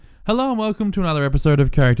Hello and welcome to another episode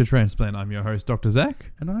of Character Transplant. I'm your host, Dr.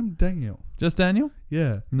 Zac. And I'm Daniel. Just Daniel?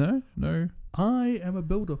 Yeah. No. I am a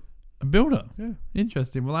builder. A builder? Yeah.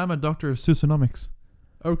 Interesting. Well, I'm a doctor of Susonomics.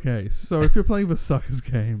 Okay, so if you're playing the suckers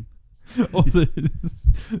game... Also, this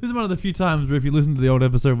is one of the few times where if you listen to the old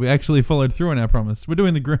episode, we actually followed through on our promise. We're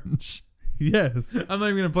doing the Grinch. Yes. I'm not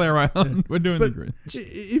even going to play around. Yeah. We're doing the Grinch.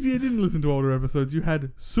 If you didn't listen to older episodes, you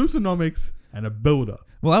had Susonomics and a builder.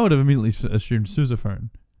 Well, I would have immediately assumed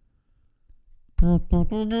sousaphone. You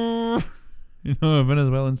know a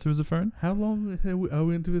Venezuelan sousaphone? How long are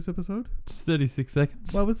we into this episode? It's 36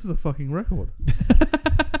 seconds. Well, this is a fucking record.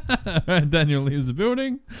 Daniel leaves the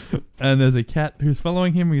building, and there's a cat who's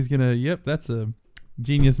following him. He's gonna, that's a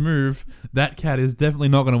genius move. That cat is definitely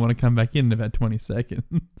not gonna want to come back in about 20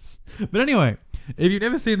 seconds. But anyway, if you've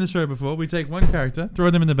never seen the show before, we take one character, throw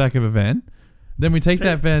them in the back of a van, then we take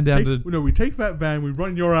that van down to... No, we take that van, we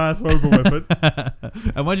run your ass over with it.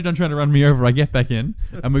 And once you're done trying to run me over, I get back in,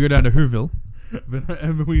 and we go down to Whoville.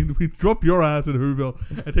 And we drop your ass at Whoville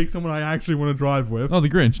and take someone I actually want to drive with. Oh, the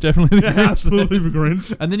Grinch, definitely the Grinch. Absolutely the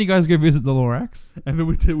Grinch. And then you guys go visit the Lorax. And then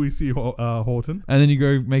we see Horton. And then you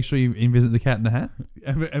go make sure you visit the Cat in the Hat.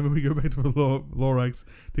 And then we go back to the Lorax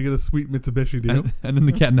to get a sweet Mitsubishi deal. And then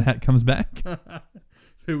the Cat in the Hat comes back.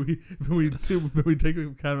 Then we take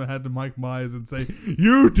a Cat in the Hat to Mike Myers and say,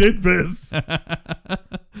 "You did this."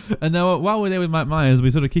 And then while we're there with Mike Myers,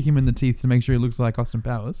 we sort of kick him in the teeth to make sure he looks like Austin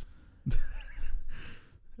Powers.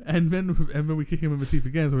 And then we kick him in the teeth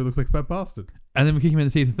again so he looks like a fat bastard. And then we kick him in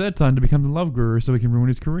the teeth a third time to become the love guru so he can ruin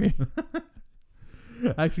his career.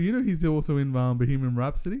 Actually, you know he's also in Bohemian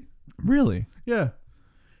Rhapsody? Really? Yeah.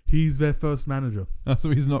 He's their first manager. Oh, so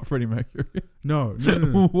he's not Freddie Mercury. No.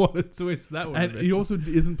 What a twist that would And be. he also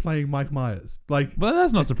isn't playing Mike Myers. Well,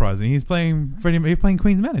 that's not surprising. He's playing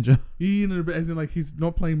Queen's manager. He's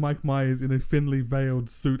not playing Mike Myers in a thinly veiled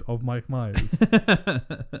suit of Mike Myers.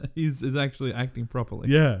 He's actually acting properly.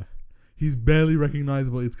 Yeah. He's barely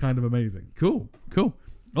recognizable. It's kind of amazing. Cool.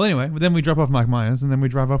 Well, anyway, then we drop off Mike Myers and then we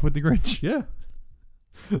drive off with the Grinch. Yeah.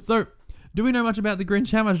 So, do we know much about the Grinch?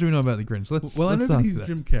 How much do we know about the Grinch? I know that he's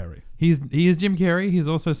Jim Carrey. He is Jim Carrey. He's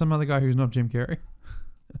also some other guy who's not Jim Carrey.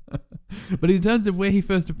 But in terms of where he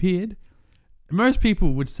first appeared, most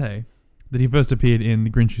people would say that he first appeared in The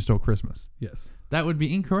Grinch Who Stole Christmas. Yes. That would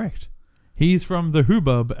be incorrect. He's from The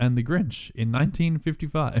Hubbub and the Grinch in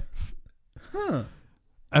 1955. Huh.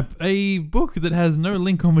 A book that has no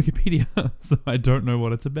link on Wikipedia, so I don't know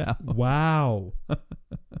what it's about. Wow.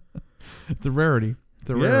 It's a rarity.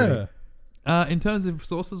 Yeah. In terms of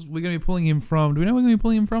sources, we're going to be pulling him from... Do we know where we're going to be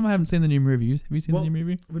pulling him from? I haven't seen the new movies. Have you seen the new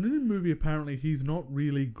movie? The new movie, apparently, he's not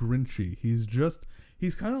really Grinchy.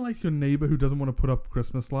 He's kind of like your neighbor who doesn't want to put up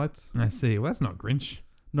Christmas lights. I see. Well, that's not Grinch.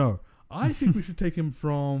 No. I think we should take him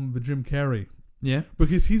from the Jim Carrey. Yeah?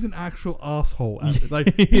 Because he's an actual asshole.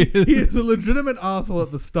 He is a legitimate asshole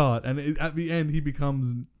at the start, and at the end, he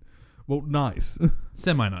becomes, nice.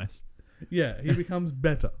 Semi-nice. Yeah, he becomes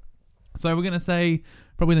better. So we're going to say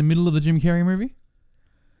probably the middle of the Jim Carrey movie?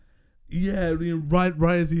 Yeah,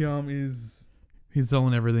 right as he is... He's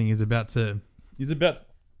selling everything. He's about to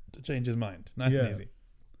change his mind. Nice and easy.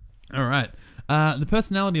 All right. The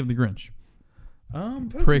personality of the Grinch.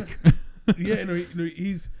 Prick. Yeah,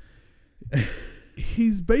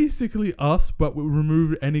 he's basically us, but we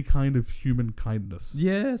remove any kind of human kindness.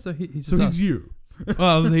 Yeah, so he's just us. He's you.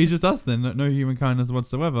 Well, he's just us then. No human kindness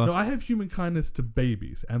whatsoever. No, I have human kindness to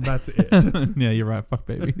babies, and that's it. Yeah, you're right. Fuck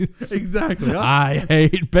babies. Exactly. I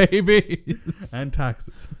hate babies. And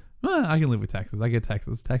taxes. Well, I can live with taxes. I get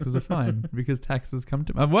taxes. Taxes are fine because taxes come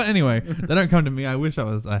to me. What? Anyway, they don't come to me. I wish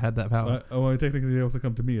I had that power. Technically they also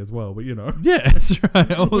come to me as well, but Yeah, that's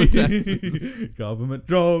right. All the taxes. Government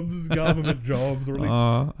jobs, or at least...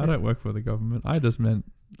 I don't work for the government. I just meant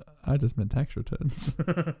tax returns.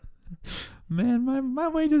 Man,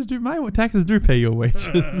 my taxes do pay your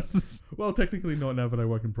wages. Well, technically not now that I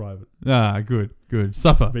work in private. Good.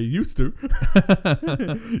 Suffer. They used to.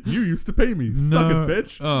 You used to pay me. Suck it,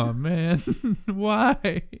 bitch. Oh, man.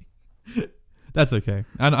 Why? That's okay.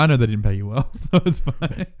 I know they didn't pay you well, so it's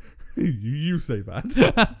fine. You say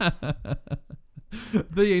that.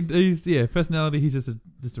 But personality, he's just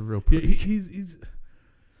a real prick. Yeah,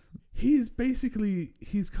 he's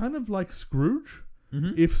kind of like Scrooge.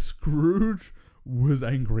 Mm-hmm. If Scrooge was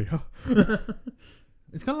angrier.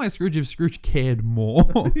 It's kind of like Scrooge if Scrooge cared more.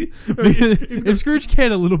 If Scrooge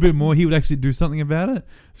cared a little bit more, he would actually do something about it.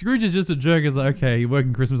 Scrooge is just a jerk. It's like, okay, you're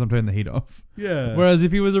working Christmas, I'm turning the heat off. Yeah. Whereas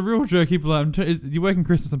if he was a real jerk, he'd be like, you're working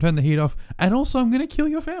Christmas, I'm turning the heat off, and also I'm going to kill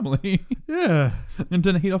your family. Yeah. And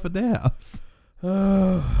turn the heat off at their house.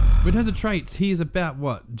 But in terms of traits, he is about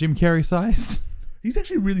what? Jim Carrey sized? He's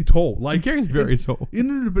actually really tall. Like Jim Carrey's very tall.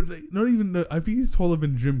 But not even. I think he's taller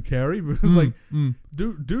than Jim Carrey because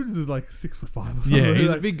dude is like 6'5" or something. Yeah, he's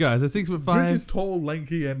like, a big guy. So 6'5". Grinch is tall,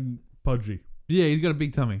 lanky, and pudgy. Yeah, he's got a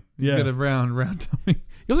big tummy. He's Yeah. got a round tummy.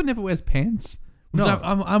 He also never wears pants. Which No.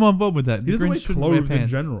 I'm on board with that. He doesn't wear Grinch shouldn't wear clothes in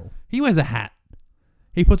pants. general. He wears a hat.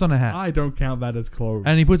 He puts on a hat. I don't count that as clothes.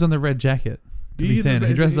 And he puts on the red jacket to be Santa.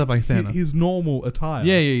 He dresses up like Santa. His normal attire.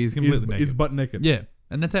 Yeah, he's completely naked. He's butt naked. Yeah,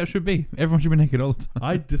 and that's how it should be. Everyone should be naked all the time.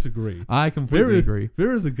 I disagree. I completely agree.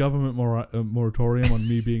 There is a government moratorium on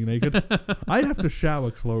me being naked. I have to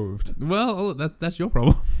shower clothed. Well, that's your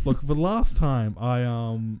problem. Look, the last time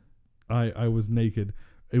I was naked,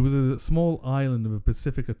 it was a small island of a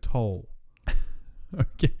Pacific atoll.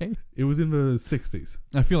 Okay. It was in the 60s.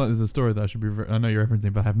 I feel like there's a story that I should be. I know you're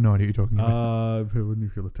referencing, but I have no idea what you're talking about.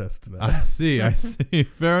 Nuclear test today. I see.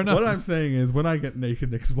 Fair enough. What I'm saying is, when I get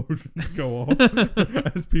naked, explosions go off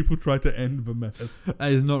as people try to end the mess.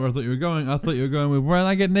 That is not where I thought you were going. I thought you were going with when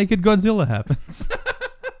I get naked, Godzilla happens.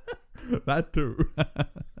 That too.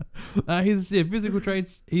 His physical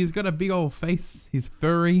traits. He's got a big old face. He's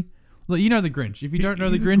furry. Look, you know the Grinch. If you don't know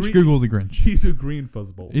the Grinch, Google the Grinch. He's a green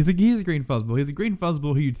fuzzball. He's a green fuzzball. He's a green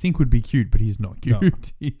fuzzball who you'd think would be cute, but he's not cute. No.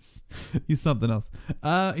 He's something else.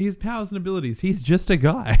 His powers and abilities. He's just a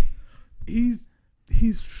guy. He's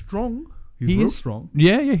strong. He's real strong.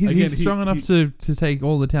 Yeah. He's strong enough to take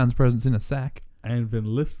all the town's presents in a sack. And then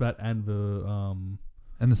lift that and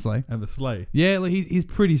the sleigh. Yeah, like he's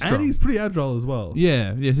pretty strong. And he's pretty agile as well.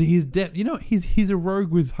 Yeah. So he's he's a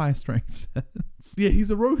rogue with high strength stats. Yeah, he's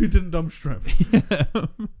a rogue who didn't dump strength.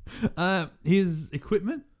 Yeah. His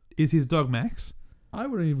equipment is his dog Max. I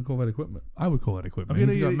wouldn't even call that equipment. I would call it equipment.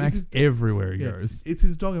 He's got Max everywhere he goes. It's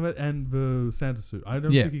his dog and the Santa suit. I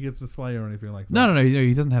don't think he gets the sleigh or anything like that. No.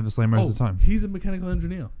 He doesn't have the sleigh most of the time. He's a mechanical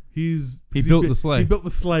engineer. He built the sleigh. He built the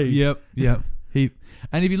sleigh. Yep.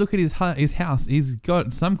 And if you look at his house, he's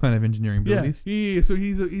got some kind of engineering abilities. Yeah. So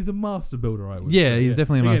he's a master builder, I would say. Yeah, he's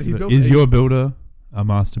definitely a master builder. Is your builder a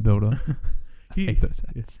master builder? I hate those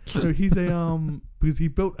hats. So he's because he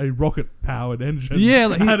built a rocket-powered engine.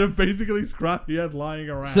 Yeah, out of basically scrap he had lying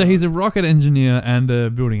around. So he's a rocket engineer and a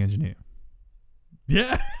building engineer.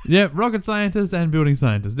 Yeah. Yeah, rocket scientist and building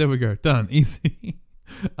scientist. There we go. Done. Easy.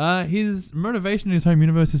 His motivation in his home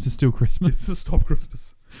universe is to steal Christmas. It's to stop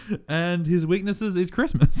Christmas. And his weaknesses is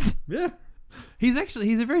Christmas. Yeah. He's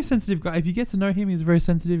a very sensitive guy. If you get to know him, he's very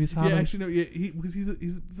sensitive. He's hard. Yeah, actually, no. Yeah, because he's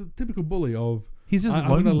the typical bully of. He's just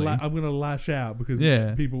lonely. I'm gonna lash out because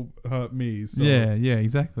people hurt me. So. Yeah,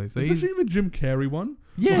 exactly. So especially in the Jim Carrey one.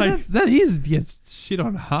 Yeah, that he gets shit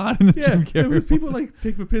on hard in the Jim Carrey. Because people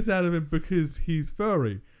take the piss out of him because he's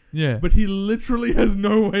furry. Yeah, but he literally has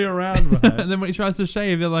no way around that. And then when he tries to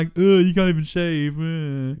shave, they're like, "Oh, you can't even shave."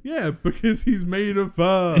 Yeah, because he's made of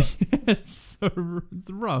fur. It's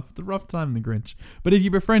rough. It's a rough time in the Grinch. But if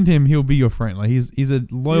you befriend him, he'll be your friend. Like he's a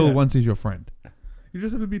loyal once he's your friend. You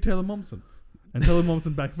just have to be Taylor Momsen, and Taylor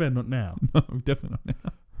Momsen back then, not now. No, definitely not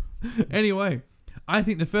now. Anyway, I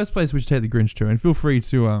think the first place we should take the Grinch to, and feel free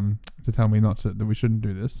to tell me that we shouldn't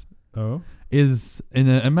do this. Oh, is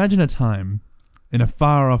imagine a time in a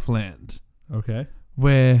far off land. Okay.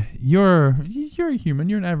 Where you're a human,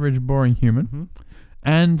 you're an average boring human,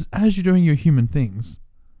 and as you're doing your human things,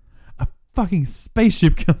 a fucking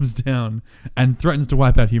spaceship comes down and threatens to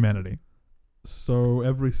wipe out humanity. So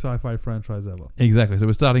every sci-fi franchise ever. Exactly. So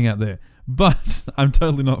we're starting out there, but I'm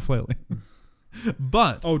totally not flailing.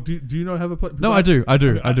 But do you not have a place? No, I do.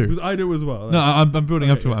 Because I do as well. No, I'm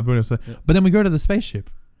building up to it. I'm building up to it. But then we go to the spaceship.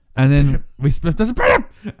 And then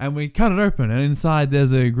we cut it open, and inside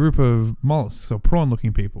there's a group of mollusks or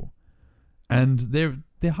prawn-looking people, and they're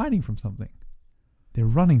hiding from something. They're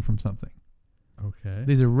running from something. Okay.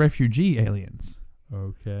 These are refugee aliens.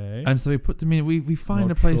 Okay. And so we put them in. We find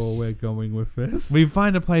Not a place. Sure we're going with this. We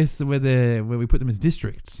find a place where we put them in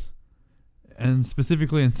districts, and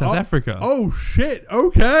specifically in South Africa. Oh shit!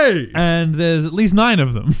 Okay. And there's at least 9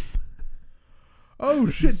 of them. Oh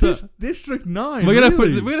shit! So District 9. We're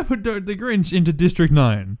gonna put the Grinch into District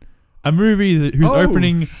 9, a movie whose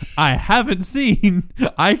opening I haven't seen.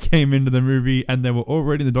 I came into the movie and they were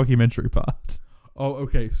already in the documentary part. Oh,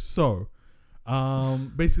 okay. So,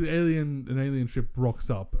 basically, an alien ship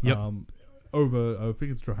rocks up. Yep. Over I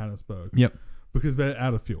think it's Johannesburg. Yep. Because they're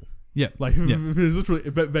out of fuel. Yep. Like there's literally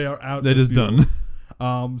they are out. They're just fuel.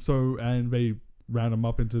 done. So and they round them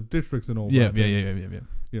up into districts and all. Yeah. that.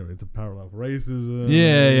 You know, it's a parallel for racism.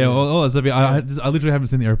 Yeah. All that stuff. I literally haven't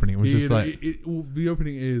seen the opening. It was just like the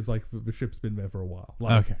opening is like the ship's been there for a while.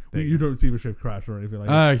 Like, okay. You don't see the ship crash or anything like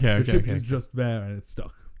that. Okay. The ship is just there and it's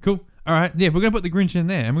stuck. Cool. All right. Yeah, we're gonna put the Grinch in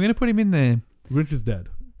there, and we're gonna put him in there. Grinch is dead.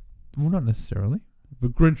 Well, not necessarily. The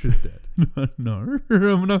Grinch is dead. No,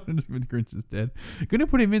 I'm not going to assume the Grinch is dead. Going to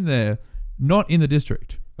put him in there, not in the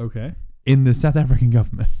district, Okay. in the South African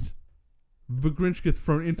government. The Grinch gets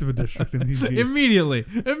thrown into the district and he's immediately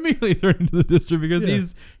thrown into the district because Yeah.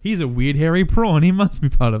 he's a weird hairy prawn. He must be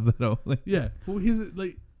part of that whole thing. Yeah. Well, he's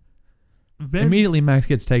like. Then, Immediately, Max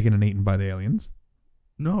gets taken and eaten by the aliens.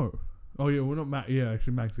 No. Oh, yeah, we're not Max. Yeah,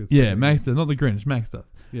 actually, Max gets. Yeah, taken. Max does, not the Grinch. Max does.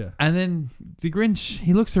 Yeah. And then the Grinch,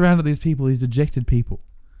 he looks around at these people, these dejected people,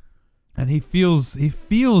 and he feels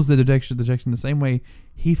the dejection the same way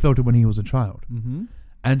he felt it when he was a child. Mm-hmm.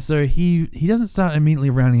 And so he doesn't start immediately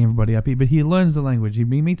rounding everybody up, but he learns the language. He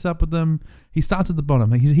meets up with them. He starts at the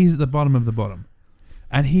bottom. He's at the bottom of the bottom.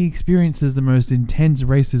 And he experiences the most intense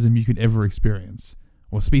racism you could ever experience,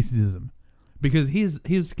 or speciesism. Because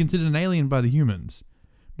he's considered an alien by the humans,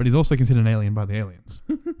 but he's also considered an alien by the aliens.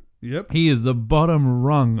 Yep. He is the bottom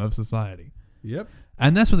rung of society. Yep.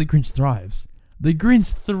 And that's where the Grinch thrives. The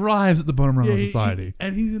Grinch thrives at the bottom rung of society.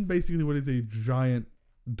 And he's in basically what is a giant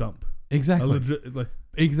dump. Exactly. A legit, like,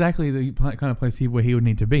 Exactly the kind of place where he would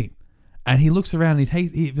need to be. And he looks around and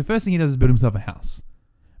the first thing he does is build himself a house.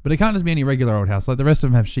 But it can't just be any regular old house. Like the rest of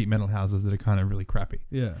them have sheet metal houses that are kind of really crappy.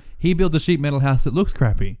 yeah. He built a sheet metal house that looks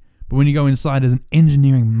crappy, but when you go inside, it's an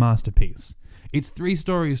engineering masterpiece. It's 3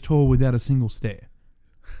 stories tall without a single stair.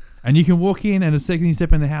 And you can walk in, and the second you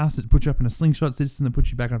step in the house, it puts you up in a slingshot system that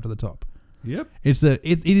puts you back up to the top. Yep. It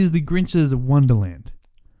is the Grinch's wonderland.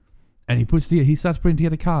 And he starts putting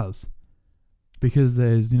together cars. Because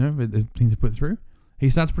there's, things to put through. He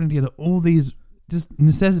starts putting together all these just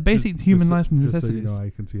basic human life necessities. Just so you know, I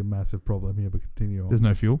can see a massive problem here, but continue on. There's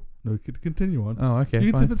no fuel. No, continue on. Oh, okay.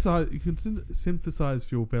 You can fine. synthesize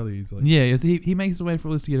fuel fairly easily. Yeah, yes, he makes a way for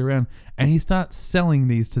all this to get around, and he starts selling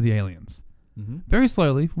these to the aliens. Mm-hmm. Very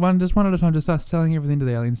slowly, one at a time, just starts selling everything to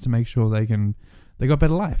the aliens to make sure they got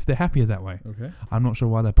better life. They're happier that way. Okay. I'm not sure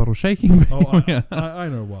why that bottle's shaking. But Oh, yeah. I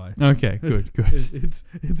know why. Okay, good. It's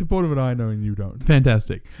important that I know and you don't.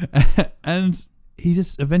 Fantastic. And he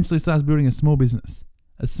just eventually starts building a small business.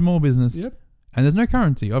 Yep. And there's no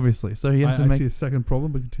currency, obviously, so he has to I make. see a second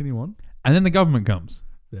problem, but continue on. And then the government comes.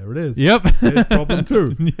 There it is. Yep. There's problem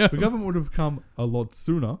 2. Yep. The government would have come a lot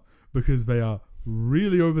sooner because they are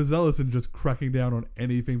really overzealous in just cracking down on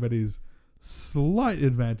anything that is slight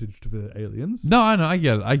advantage to the aliens. No, I know. I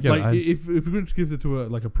get it. Like if Grinch gives it to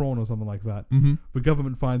a prawn or something like that, Mm-hmm. the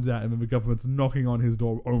government finds out, and then the government's knocking on his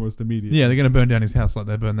door almost immediately. Yeah, they're going to burn down his house like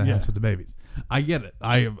they burned their Yeah. house with the babies. I get it.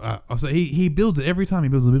 So he builds it every time. He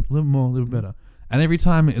builds a little more, a little better. And every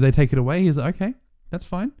time they take it away, he's like, okay, that's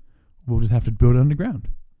fine. We'll just have to build it underground.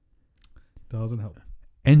 Doesn't help.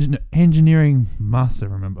 Engineering master,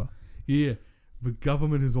 remember? Yeah. The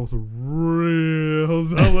government is also real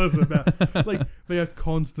zealous about, like, they are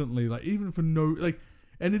constantly, like, even for no, like,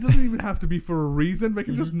 and it doesn't even have to be for a reason. They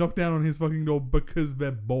can just knock down on his fucking door because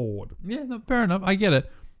they're bored. Yeah, no, fair enough. I get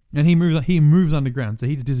it. And he moves underground, so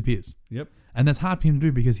he just disappears. Yep. And that's hard for him to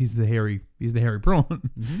do because he's the hairy prawn.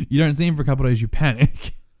 Mm-hmm. You don't see him for a couple of days, you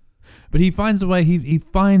panic. But he finds a way. He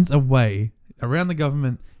finds a way around the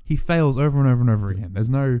government. He fails over and over and over again.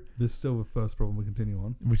 There's still the first problem. We continue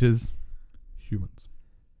on. which is Humans.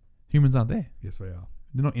 humans aren't there. Yes, they are.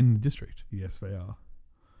 They're not in the district. Yes, they are.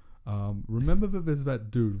 Remember that there's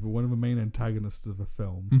that dude, one of the main antagonists of the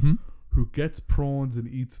film, Mm-hmm. who gets prawns and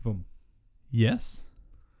eats them. Yes.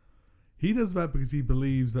 He does that because he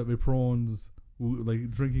believes that the prawns, like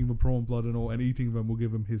drinking the prawn blood and all, and eating them will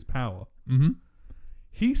give him his power. Mm-hmm.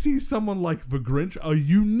 He sees someone like the Grinch, a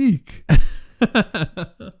unique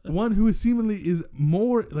one who is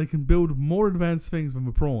more, like, can build more advanced things than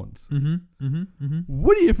the prawns. Mm-hmm. Mm-hmm. Mm-hmm.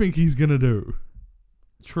 What do you think he's gonna do?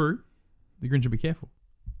 True. The Grinch should be careful.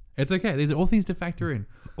 It's okay. These are all things to factor in.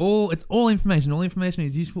 It's all information. All information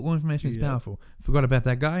is useful. All information is powerful. Forgot about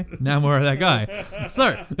that guy. Now more of that guy.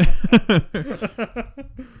 So,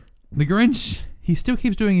 the Grinch, he still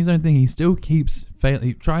keeps doing his own thing. He still keeps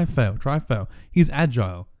try, fail. He's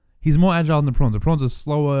agile. He's more agile than the prawns. The prawns are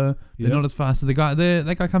slower. They're not as fast. So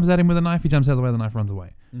that guy comes at him with a knife. He jumps out of the way. The knife runs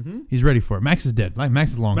away. Mm-hmm. He's ready for it. Max is dead. Like,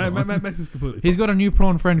 Max is long gone. Max is completely. He's got a new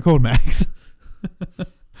prawn friend called Max.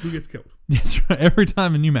 Who gets killed? That's right. Every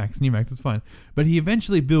time a new Max, it's fine. But he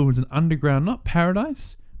eventually builds an underground, not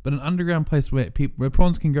paradise, but an underground place where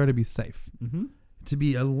prawns can go to be safe, to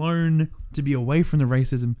be alone, to be away from the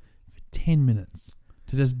racism for 10 minutes,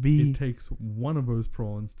 to just be. It takes one of those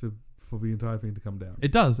prawns for the entire thing to come down.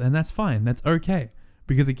 It does, and that's fine. That's okay,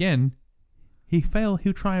 because again, he'll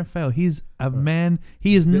try and fail. He's a man.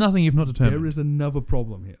 He is nothing if not determined. There is another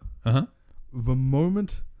problem here. The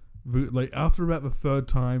moment. After about the third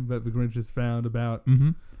time that the Grinch is found about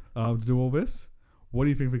to do all this, What do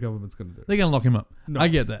you think the government's going to do? They're going to lock him up. No. I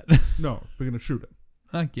get that. No, they're going to shoot him.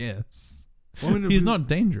 I guess. Well, I mean, He's not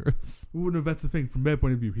dangerous. Well, no, that's the thing. From their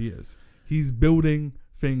point of view, he is. He's building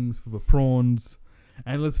things for the prawns.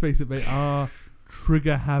 And let's face it, they are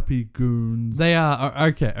trigger-happy goons. They are.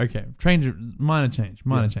 Okay. Minor change.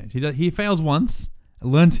 He fails once,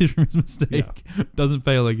 learns from his mistake, doesn't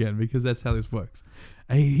fail again, because that's how this works.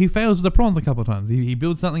 And he fails with the prawns a couple of times. He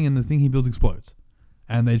builds something and the thing he builds explodes.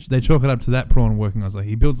 And they chalk it up to that prawn working on it. So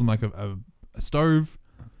he builds them like a stove,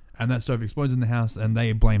 and that stove explodes in the house, and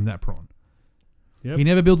they blame that prawn. Yep. He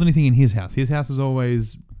never builds anything in his house. His house is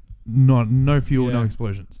always no fuel, no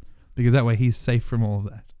explosions, because that way he's safe from all of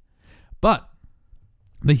that. But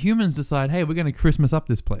the humans decide, hey, we're going to Christmas up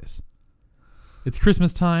this place. It's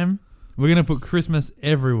Christmas time. We're going to put Christmas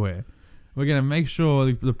everywhere. We're going to make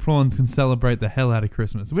sure the prawns can celebrate the hell out of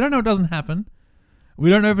Christmas. We don't know it doesn't happen. We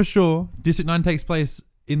don't know for sure. District 9 takes place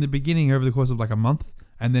in the beginning over the course of like a month,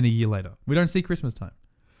 and then a year later. We don't see Christmas time.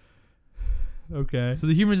 Okay. So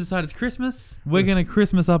the humans decide it's Christmas. We're going to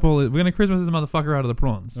Christmas up all. We're going to Christmas this motherfucker out of the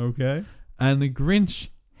prawns. Okay. And the Grinch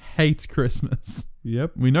hates Christmas.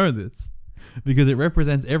 Yep. We know this because it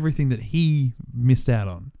represents everything that he missed out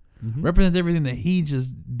on. Mm-hmm. Represents everything that he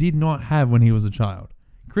just did not have when he was a child.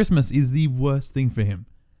 Christmas is the worst thing for him.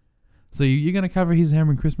 So you're going to cover his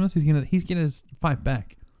hammer in Christmas? He's going to fight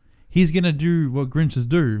back. He's going to do what Grinches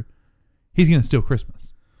do. He's going to steal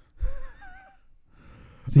Christmas.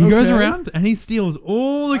 So he goes around and he steals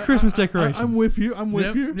all the Christmas decorations. I'm with you.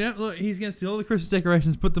 Yep, look, he's going to steal all the Christmas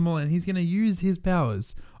decorations, put them all in. He's going to use his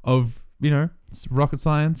powers of, rocket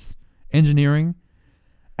science, engineering,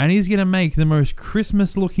 and he's going to make the most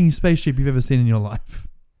Christmas-looking spaceship you've ever seen in your life.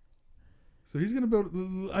 So he's going to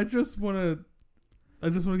build... I just want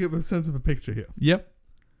to get a sense of a picture here. Yep.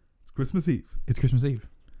 It's Christmas Eve. It's Christmas Eve.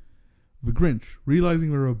 The Grinch,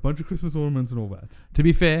 realizing there are a bunch of Christmas ornaments and all that. To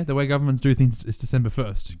be fair, the way governments do things is December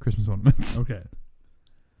 1st, Christmas ornaments. Okay.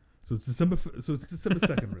 So it's December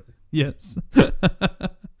 2nd, really. Yes.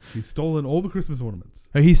 He's stolen all the Christmas ornaments.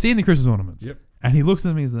 He's seen the Christmas ornaments. Yep. And he looks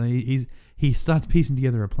at me and he starts piecing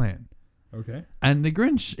together a plan. Okay. And the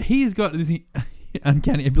Grinch, he's got this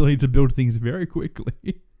uncanny ability to build things very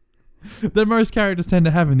quickly. That most characters tend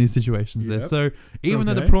to have in these situations. Yep. There, so even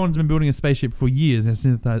though the prawn's been building a spaceship for years and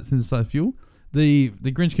synthesized fuel, the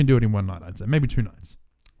Grinch can do it in one night. I'd say maybe 2 nights.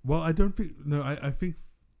 Well, I don't think. No, I think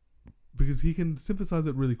because he can synthesize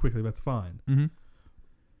it really quickly. That's fine. Mm-hmm.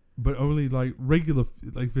 But only like regular,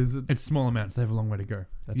 like there's. It's small amounts. They have a long way to go.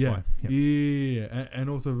 That's why. Yep. Yeah. And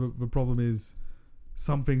also the problem is,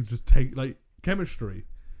 some things just take like chemistry.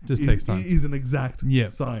 Just takes time. Is an exact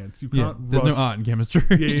science. You can't rush. There's no art in chemistry.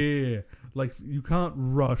 Yeah. Like, you can't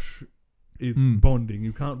rush it bonding.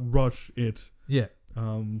 You can't rush it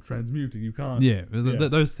transmuting. You can't. Yeah.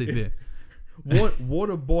 Those things,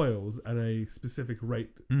 Water boils at a specific rate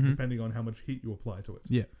depending on how much heat you apply to it.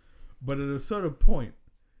 Yeah. But at a certain point,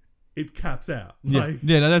 it caps out. No,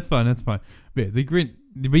 that's fine. But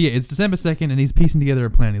it's December 2nd and he's piecing together a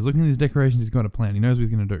plan. He's looking at these decorations. He's got a plan. He knows what he's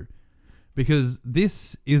going to do. Because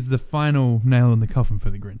this is the final nail in the coffin for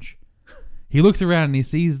the Grinch. He looks around and he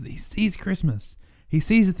sees Christmas. He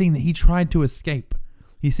sees the thing that he tried to escape.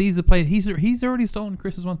 He sees the place. He's already stolen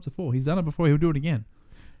Christmas once before. He's done it before. He'll do it again.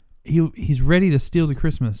 He's ready to steal the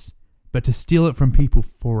Christmas, but to steal it from people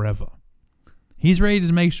forever. He's ready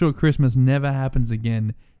to make sure Christmas never happens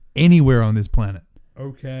again anywhere on this planet.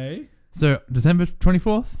 Okay. So December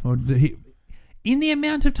 24th, in the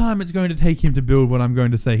amount of time it's going to take him to build what I'm going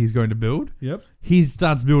to say he's going to build, he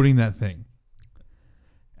starts building that thing.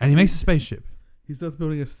 And he makes a spaceship. He starts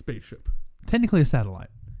building a spaceship. Technically a satellite.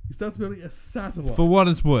 He starts building a satellite. For what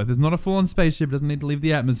it's worth. It's not a full-on spaceship. It doesn't need to leave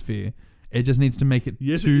the atmosphere. It just needs to make it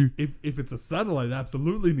to... If it's a satellite, it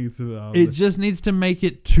absolutely needs to... it just needs to make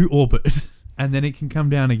it to orbit. And then it can come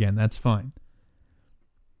down again. That's fine.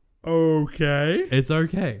 Okay. It's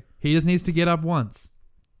okay. He just needs to get up once.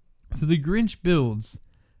 So the Grinch builds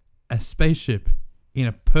a spaceship in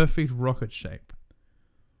a perfect rocket shape.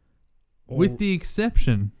 With the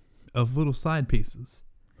exception of little side pieces.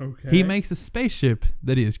 Okay. He makes a spaceship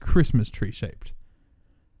that is Christmas tree shaped.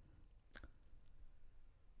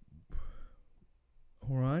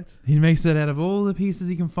 Alright. He makes that out of all the pieces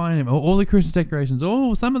he can find, all the Christmas decorations,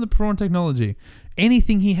 some of the prawn technology.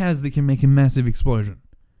 Anything he has that can make a massive explosion.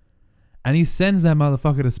 And he sends that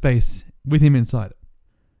motherfucker to space with him inside it.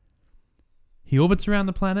 He orbits around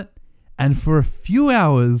the planet, and for a few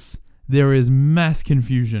hours, there is mass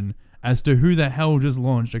confusion as to who the hell just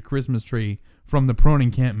launched a Christmas tree from the prawn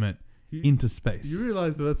encampment into space. You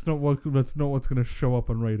realize that's not what's going to show up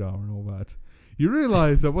on radar and all that. You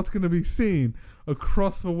realize that what's going to be seen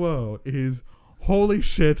across the world is Holy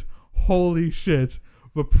shit.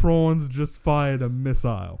 The prawns just fired a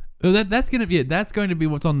missile. Well, that's going to be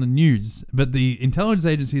what's on the news. But the intelligence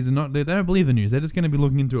agencies are not. They don't believe the news. They're just going to be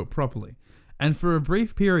looking into it properly. And for a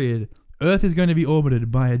brief period, Earth is going to be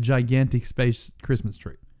orbited by a gigantic space Christmas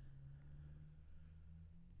tree.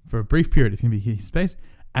 For a brief period, it's going to be space,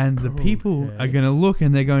 and the people are going to look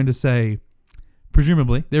and they're going to say,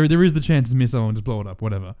 presumably, there is the chance it's a missile and just blow it up,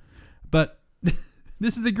 whatever. But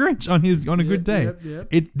this is the Grinch on a good day.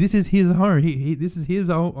 Yep. This is his home. This is his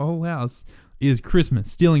whole house is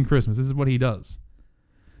Christmas, stealing Christmas. This is what he does.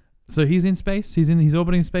 So he's in space. He's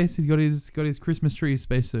orbiting space. He's got his Christmas tree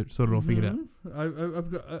space suit sort of all figured out.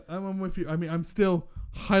 I'm with you. I mean, I'm still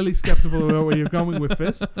highly skeptical about where you're going with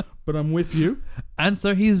this, but I'm with you. And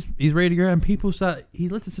so he's ready to go, and people start. He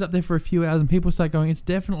lets it sit up there for a few hours, and people start going. It's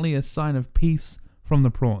definitely a sign of peace from the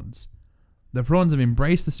prawns. The prawns have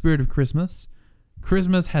embraced the spirit of Christmas.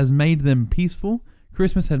 Christmas has made them peaceful.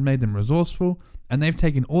 Christmas had made them resourceful, and they've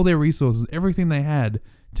taken all their resources, everything they had,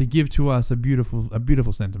 to give to us a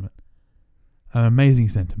beautiful sentiment, an amazing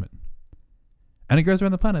sentiment, and it goes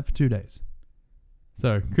around the planet for 2 days.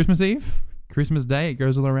 So Christmas Eve, Christmas Day, it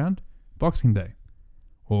goes all around. Boxing Day,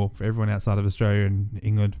 or for everyone outside of Australia and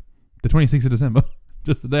England, the 26th of December,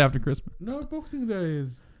 just the day after Christmas. No, Boxing Day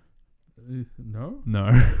is no.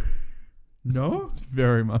 It's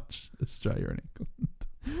very much Australia and England.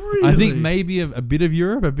 Really? I think maybe a bit of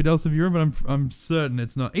Europe, a bit else of Europe, but I'm certain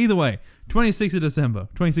it's not. Either way, 26th of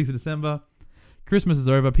December, Christmas is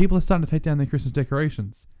over. People are starting to take down their Christmas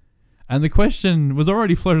decorations. And the question was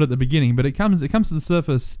already floated at the beginning, but it comes to the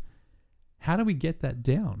surface. How do we get that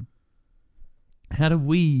down? How do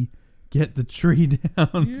we get the tree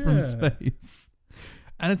down from space?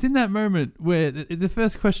 And it's in that moment where the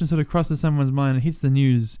first question sort of crosses someone's mind and hits the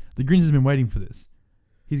news. The Grinch has been waiting for this.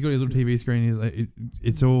 He's got his little TV screen. He's like,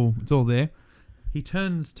 it's all there. He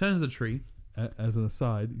turns the tree. As an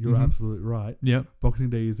aside, you're absolutely right. Yep. Boxing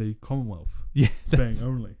Day is a Commonwealth thing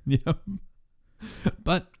only. Yep.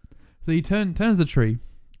 But so he turns the tree,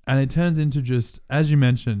 and it turns into just, as you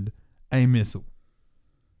mentioned, a missile.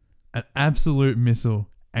 An absolute missile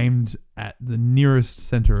aimed at the nearest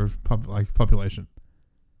center of population.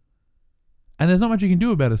 And there's not much you can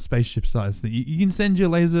do about a spaceship size thing. You can send your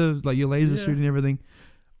laser shooting everything.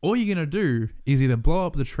 All you're going to do is either blow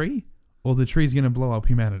up the tree or the tree's going to blow up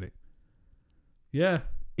humanity. Yeah.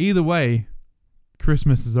 Either way,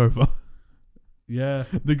 Christmas is over. Yeah.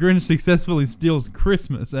 The Grinch successfully steals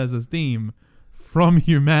Christmas as a theme from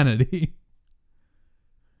humanity.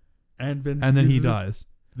 And then he dies.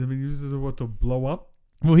 Then he uses it to blow up?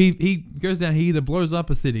 Well, he goes down. He either blows up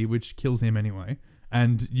a city, which kills him anyway,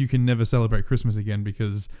 and you can never celebrate Christmas again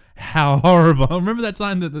because how horrible. Remember that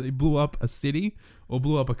time that they blew up a city or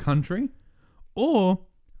blew up a country? Or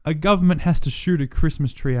a government has to shoot a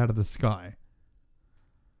Christmas tree out of the sky.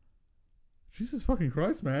 Jesus fucking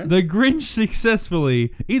Christ, man. The Grinch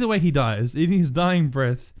successfully, either way he dies, in his dying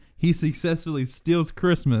breath, he successfully steals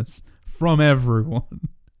Christmas from everyone.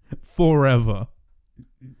 Forever.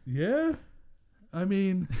 Yeah? I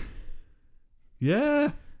mean...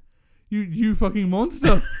 Yeah? You fucking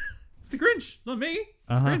monster. It's the Grinch, not me.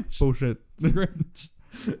 Grinch. Bullshit. It's the Grinch.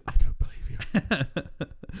 I don't believe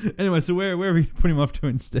you. Anyway, so where are we putting him off to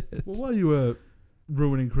instead? Well, while you were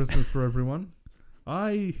ruining Christmas for everyone,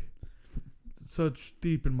 I searched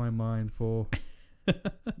deep in my mind for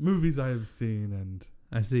movies I have seen and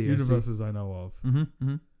universes I know of.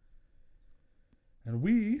 Mm-hmm. And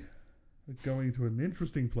we are going to an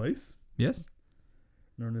interesting place. Yes.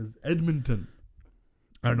 Known as Edmonton.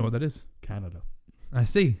 I don't know what that is. Canada. I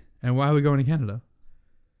see. And why are we going to Canada?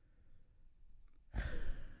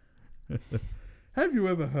 Have you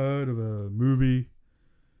ever heard of a movie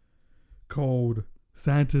called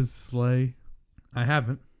Santa's Sleigh? I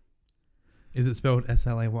haven't. Is it spelled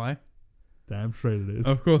S-L-A-Y? Damn straight it is.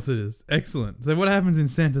 Of course it is. Excellent. So what happens in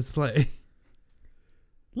Santa's sleigh?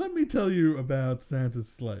 Let me tell you about Santa's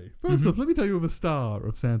Sleigh. First off, let me tell you of a star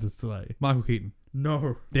of Santa's Sleigh. Michael Keaton.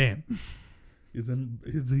 No. Damn. He's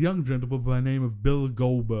a young gentleman by the name of Bill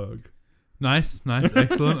Goldberg. Nice.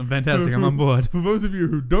 Excellent. Fantastic. I'm on board. For those of you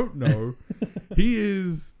who don't know, he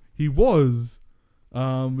was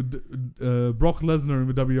Brock Lesnar in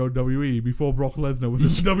the WWE before Brock Lesnar was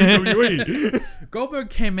in the WWE. Goldberg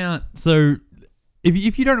came out, so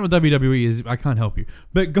if you don't know what WWE is, I can't help you.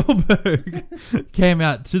 But Goldberg came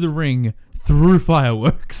out to the ring through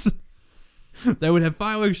fireworks. They would have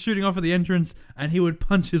fireworks shooting off at the entrance, and he would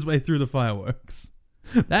punch his way through the fireworks.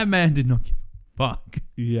 That man did not give a fuck.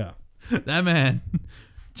 Yeah. That man,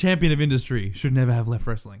 champion of industry, should never have left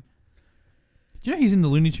wrestling. Do you know he's in the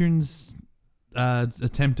Looney Tunes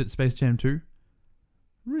attempt at Space Jam 2?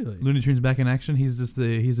 Really? Looney Tunes back in action. He's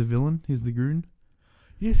a villain. He's the goon.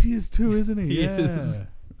 Yes, he is too, isn't he? He Yeah. is.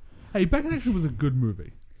 Hey, Back in Action was a good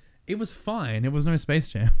movie. It was fine. It was no Space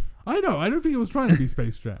Jam. I know. I don't think it was trying to be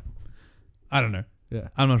Space Jam. I don't know. Yeah.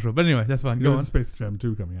 I'm not sure. But anyway, that's fine. Go There's on. Space Jam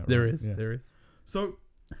 2 coming out. There right? is. Yeah. There is. So,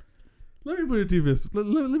 let me put it to you this. Let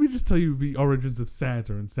me just tell you the origins of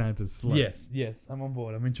Santa and Santa's sleigh. Yes. I'm on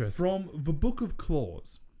board. I'm interested. From the Book of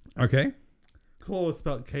Claus. Okay. Claus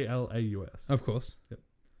spelled Klaus. Of course.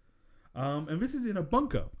 And this is in a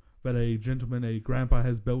bunker that a grandpa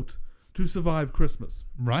has built to survive Christmas.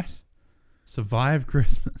 Right. Survive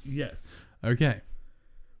Christmas. Yes. Okay.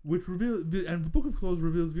 And the Book of Claus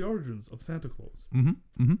reveals the origins of Santa Claus.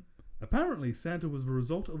 Mm-hmm. Apparently, Santa was the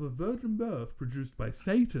result of a virgin birth produced by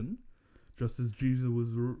Satan, just as Jesus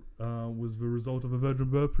was the result of a virgin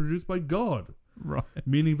birth produced by God. Right.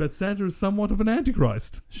 Meaning that Santa is somewhat of an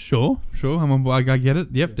antichrist. Sure. I'm on board. I get it.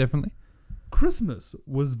 Yep, definitely. Christmas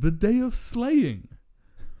was the day of slaying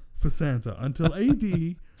for Santa until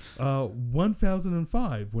AD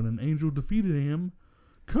 1005, when an angel defeated him.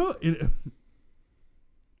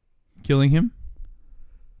 Killing him.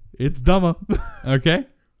 It's dumber. Okay.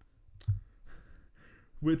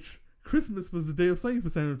 Which Christmas was the day of slaying for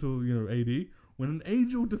Santa until AD, when an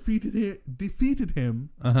angel defeated him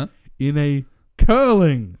Uh-huh. in a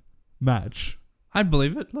curling match, I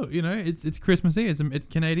believe it. Look, it's Christmassy. It's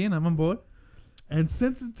Canadian. I'm on board. and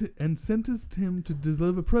sentenced him to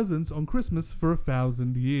deliver presents on Christmas for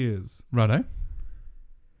 1,000 years. Righto.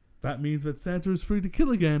 That means that Santa is free to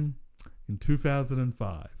kill again in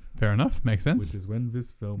 2005, Fair enough. Makes sense. which is when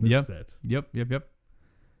this film is set. Yep.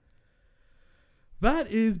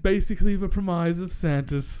 That is basically the premise of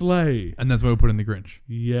Santa's sleigh. And that's where we put in the Grinch.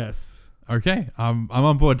 Yes. Okay. I'm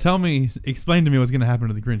on board. Explain to me what's going to happen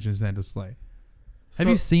to the Grinch in Santa's sleigh. Have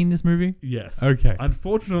you seen this movie? Yes. Okay.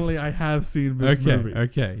 Unfortunately, I have seen this movie.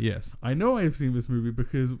 Okay. Yes. I know I have seen this movie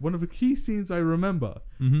because one of the key scenes I remember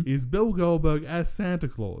is Bill Goldberg as Santa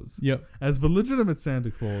Claus. Yep. As the legitimate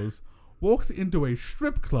Santa Claus walks into a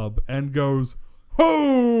strip club and goes,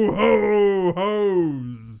 "Ho, ho,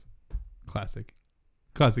 hoes." Classic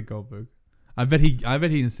Goldberg. I bet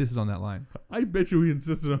he insisted on that line. I bet you he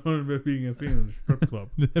insisted on there being a scene in a strip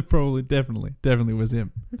club. Probably, definitely was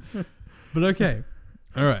him. But okay.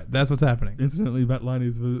 All right, that's what's happening. Incidentally, that line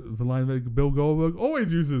is the line that Bill Goldberg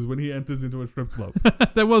always uses when he enters into a strip club.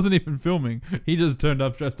 That wasn't even filming. He just turned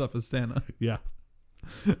up dressed up as Santa. Yeah.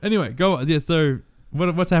 Anyway, go on. Yeah, so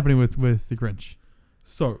what's happening with the Grinch?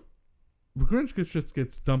 So, the Grinch just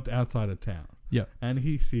gets dumped outside of town. Yeah. And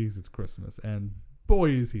he sees it's Christmas, and boy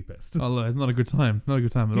is he pissed. Oh, it's not a good time. Not a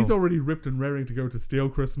good time at all. He's already ripped and raring to go to steal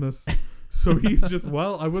Christmas. So he's just,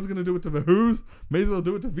 I was going to do it to the Who's. May as well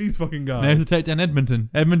do it to these fucking guys. They have to take down Edmonton.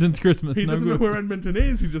 Edmonton's Christmas. He no doesn't good. know where Edmonton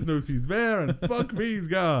is. He just knows he's there, and fuck these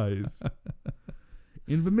guys.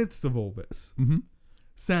 In the midst of all this,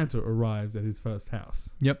 Santa arrives at his first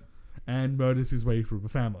house. Yep. And murders his way through the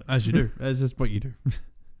family. As you do. That's just what you do.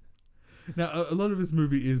 Now, a lot of this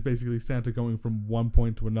movie is basically Santa going from one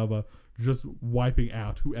point to another, just wiping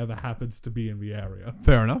out whoever happens to be in the area.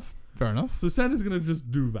 Fair enough. So Santa's going to just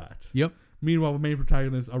do that. Yep. Meanwhile, the main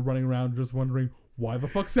protagonists are running around just wondering why the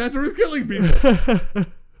fuck Santa is killing people.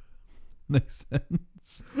 Makes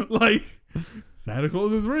sense. Like, Santa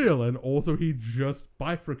Claus is real, and also he just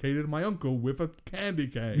bifurcated my uncle with a candy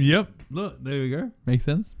cane. Yep. Look, there we go. Makes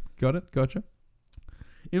sense. Got it. Gotcha.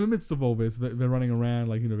 In the midst of all this, they're running around,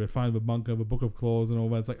 like, they find the bunker, the Book of Claus and all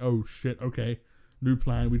that. It's like, oh shit, okay, new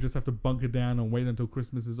plan. We just have to bunker down and wait until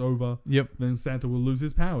Christmas is over. Yep. Then Santa will lose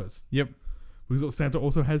his powers. Yep. Because Santa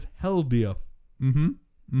also has hell deer.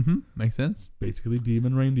 Makes sense. Basically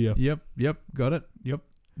demon reindeer. Yep. Got it.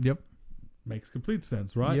 Yep. Makes complete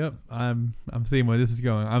sense, right? Yep. I'm seeing where this is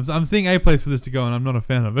going. I'm seeing a place for this to go, and I'm not a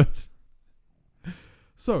fan of it.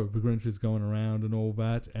 So the Grinch is going around and all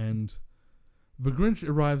that, and the Grinch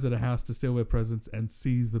arrives at a house to steal their presents and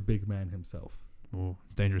sees the big man himself. Oh,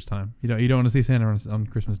 it's a dangerous time. You don't want to see Santa on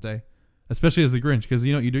Christmas Day, especially as the Grinch, because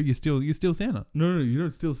you know what you do. You steal Santa. No, you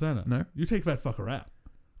don't steal Santa. No, you take that fucker out.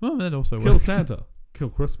 Well, that also kill works. Santa, kill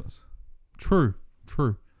Christmas. True.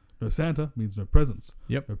 No Santa means no presents.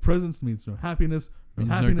 Yep. No presents means no happiness. No Means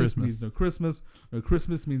no happiness Christmas. means no Christmas. No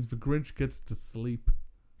Christmas means the Grinch gets to sleep.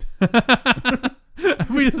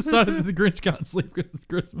 We decided that the Grinch can't sleep because it's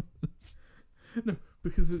Christmas. No,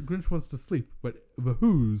 because the Grinch wants to sleep, but the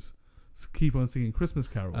Who's keep on singing Christmas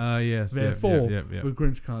carols. Yes. Therefore, yep. the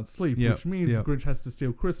Grinch can't sleep, Yep, which means yep. the Grinch has to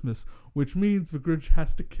steal Christmas, which means the Grinch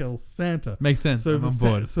has to kill Santa. Makes sense. So I'm on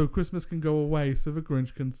board. So Christmas can go away, so the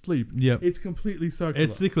Grinch can sleep. Yep. It's completely circular.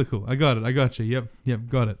 It's cyclical. I got it. I got you. Yep.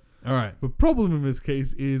 Got it. All right. The problem in this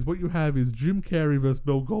case is what you have is Jim Carrey versus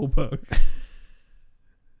Bill Goldberg.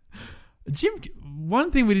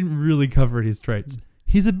 One thing we didn't really cover at his traits.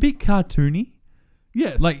 He's a bit cartoony.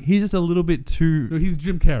 Yes. Like, he's just a little bit too... No, he's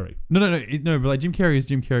Jim Carrey. No, but like Jim Carrey is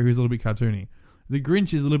Jim Carrey, who's a little bit cartoony. The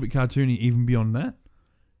Grinch is a little bit cartoony even beyond that.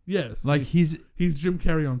 Yes. Like, he's Jim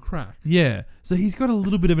Carrey on crack. Yeah. So he's got a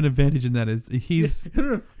little bit of an advantage in that. He's... Yeah,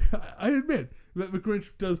 no, I admit that the Grinch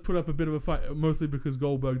does put up a bit of a fight, mostly because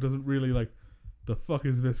Goldberg doesn't really, like, the fuck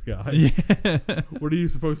is this guy? Yeah. What are you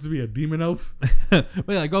supposed to be, a demon elf? Well,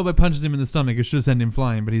 yeah, Goldberg punches him in the stomach. It should send him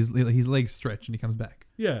flying, but his legs stretch and he comes back.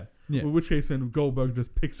 Yeah. Yeah. In which case, then Goldberg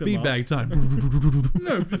just picks him up. Speedbag time.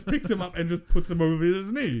 No, just picks him up and just puts him over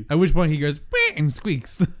his knee. At which point he goes and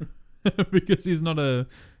squeaks because he's not a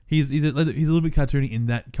he's a little bit cartoony in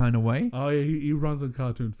that kind of way. Oh yeah, he runs on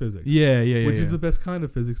cartoon physics. Yeah. Which is the best kind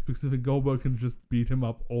of physics because then Goldberg can just beat him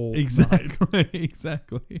up all exactly night.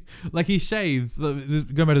 exactly. Like he shaves.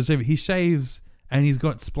 Just going back to the shave, he shaves and he's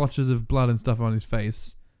got splotches of blood and stuff on his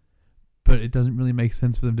face, but it doesn't really make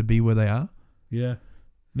sense for them to be where they are. Yeah.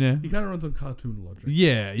 Yeah. He kind of runs on cartoon logic.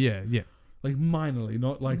 Yeah. Like minorly,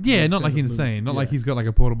 not like not like insane, not like he's got like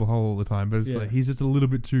a portable hole all the time, but it's like he's just a little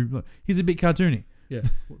bit too. Like, he's a bit cartoony. Yeah,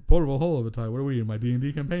 portable hole all the time. What are we in my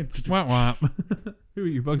D&D campaign? Wah wah. Who are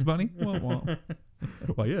you, Bugs Bunny? Wah wah.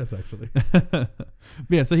 Well, yes, actually.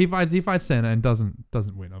 Yeah, so he fights Santa and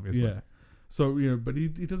doesn't win, obviously. Yeah. So but he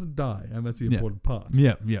doesn't die, and that's the important part.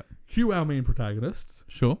 Yeah. Cue our main protagonists,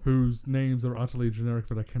 Sure. whose names are utterly generic,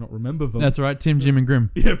 but I cannot remember them. That's right, Tim, Jim, and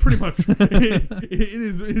Grim. Yeah, pretty much. it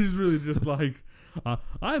is really just like,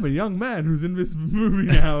 I'm a young man who's in this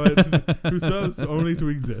movie now, who serves only to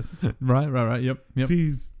exist. Right. Yep.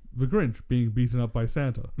 Sees the Grinch being beaten up by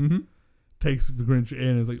Santa. Mm-hmm. Takes the Grinch in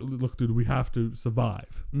and is like, look, dude, we have to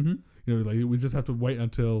survive. Mm-hmm. Like we just have to wait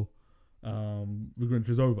until the Grinch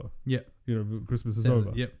is over. Yeah. Christmas is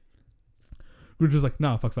over. Yep. Grinch is like,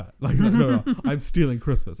 nah, fuck that. Like, no, I'm stealing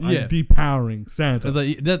Christmas. Yeah. I'm depowering Santa. It's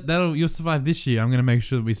like you'll survive this year. I'm going to make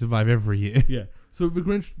sure that we survive every year. Yeah. So the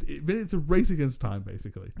Grinch, it's a race against time,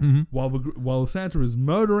 basically. Mm-hmm. While Santa is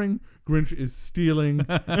murdering, Grinch is stealing.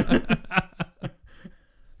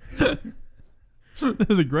 That's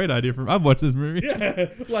a great idea. I've watched this movie. Yeah,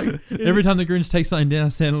 like every time the Grinch takes something down,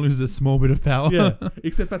 Santa loses a small bit of power. Yeah,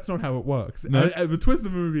 except that's not how it works. No? The twist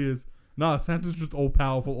of the movie is, Santa's just all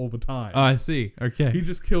powerful all the time. Oh, I see. Okay. He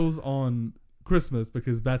just kills on Christmas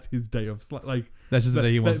because that's his day of that's just the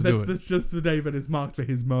day he wants to do it. That's just the day that is marked for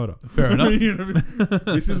his murder. Fair enough. You know what I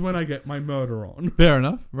mean? This is when I get my murder on. Fair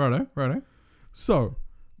enough. Righto. So,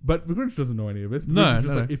 but the Grinch doesn't know any of this. The No, Grinch is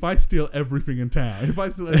just no. like, if I steal everything in town,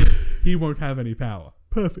 he won't have any power.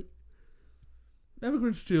 Perfect. Then the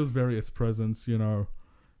Grinch steals various presents,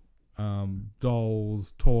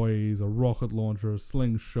 dolls, toys, a rocket launcher, a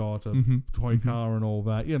slingshot, a toy car, and all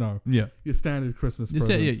that. Yeah. Your standard Christmas Just,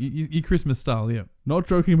 presents. yeah. Your Christmas style. Yeah. Not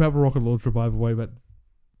joking about the rocket launcher, by the way, but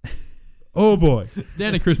oh boy,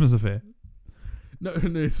 Standard Christmas affair. no,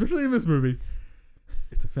 especially in this movie,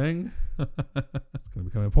 it's a thing. It's going to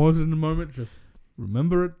become important in a moment. Just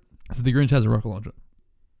remember it. So the Grinch has a rocket launcher.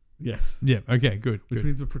 Yes. Yeah. Okay. Good. Which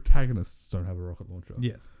means the protagonists don't have a rocket launcher.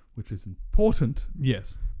 Yes. Which is important.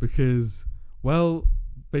 Yes. Because,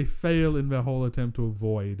 they fail in their whole attempt to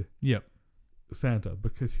avoid Santa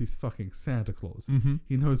because he's fucking Santa Claus. Mm-hmm.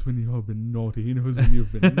 He knows when you have been naughty. He knows when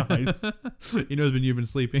you've been nice. He knows when you've been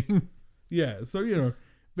sleeping. Yeah, so,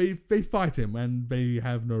 they fight him and they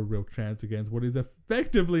have no real chance against what is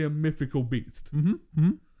effectively a mythical beast.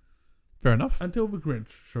 Mm-hmm. Fair enough. Until the Grinch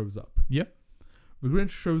shows up. Yep. The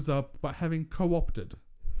Grinch shows up by having co-opted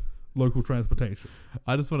local transportation.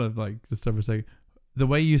 I just want to just stop for a second. The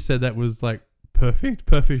way you said that was perfect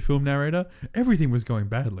film narrator. Everything was going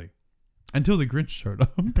badly until the Grinch showed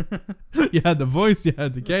up. You had the voice, you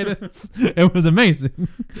had the cadence. It was amazing.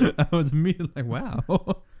 I was immediately like,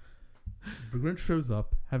 wow. The Grinch shows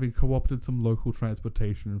up having co-opted some local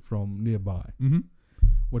transportation from nearby. Mm-hmm.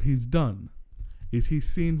 What he's done is he's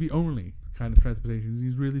seen the only kind of transportation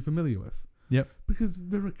he's really familiar with. Yep. Because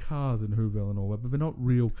there are cars in Whoville and all that, but they're not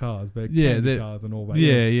real cars. They're candy cars and all that.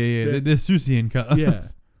 Yeah. They're Susian cars. Yeah.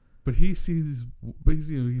 But he sees,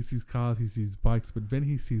 he sees cars, he sees bikes, but then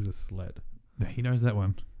he sees a sled. He knows that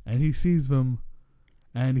one. And he sees them,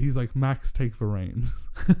 and he's like, Max, take the reins.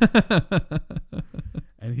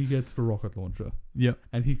 And he gets the rocket launcher. Yep.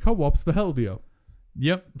 And he co-ops the Hell Deer.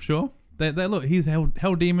 Yep, sure. They look, he's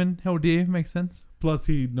Hell Demon, Hell Deer, makes sense. Plus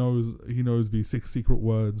he knows the 6 secret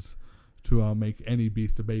words to make any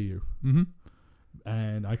beast obey you. Mm-hmm.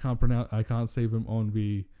 And I can't say them on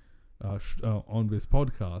the on this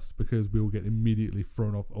podcast because we will get immediately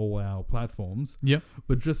thrown off all our platforms. Yep.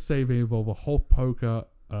 But just say they involve a hot poker,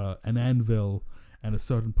 an anvil, and a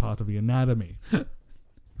certain part of the anatomy.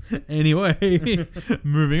 Anyway,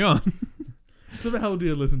 moving on. So the hell do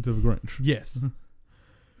you listen to the Grinch? Yes.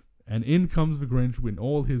 And in comes the Grinch in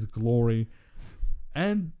all his glory,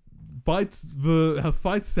 and fights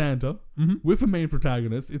Santa with the main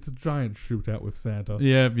protagonist. It's a giant shootout with Santa.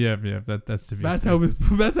 Yeah. That's to be That's how this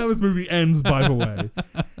movie ends, by the way.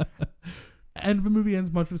 And the movie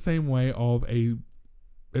ends much the same way of a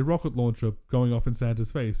rocket launcher going off in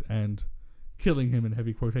Santa's face and killing him in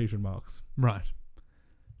heavy quotation marks. Right.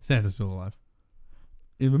 Santa's still alive.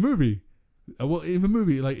 In the movie,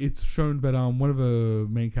 like it's shown that one of the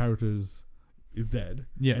main characters is dead.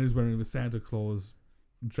 Yeah. And is wearing the Santa Claus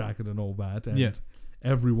jacket and all that. And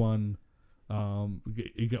everyone,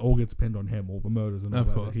 it all gets pinned on him, all the murders and all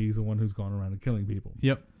that. Course. He's the one who's gone around and killing people.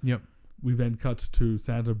 Yep. We then cut to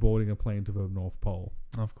Santa boarding a plane to the North Pole.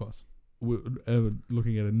 Of course. We're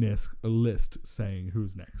looking at a list saying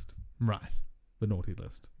who's next. Right. The naughty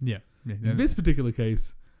list. Yeah. In this particular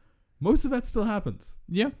case, most of that still happens.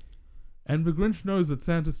 Yeah. And the Grinch knows that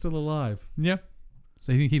Santa's still alive. Yeah.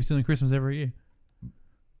 So he can keep stealing Christmas every year.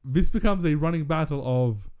 This becomes a running battle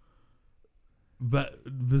of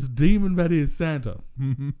this demon that is Santa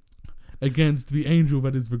against the angel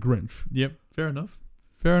that is the Grinch. Yep. Fair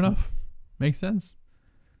enough. Makes sense.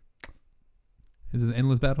 It's an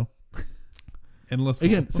endless battle. Endless.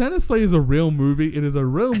 Again, Santa's Slay is a real movie. It is a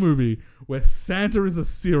real movie where Santa is a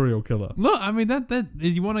serial killer. Look, I mean that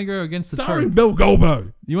you want to go against the Starring trope. Bill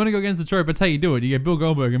Goldberg. You want to go against the trope, but how you do it? You get Bill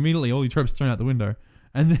Goldberg immediately, all your tropes thrown out the window,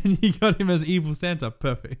 and then you got him as evil Santa.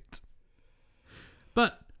 Perfect.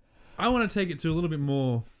 But I want to take it to a little bit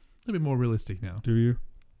more realistic now. Do you?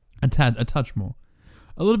 A touch more,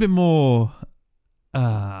 a little bit more.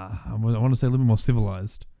 I want to say a little bit more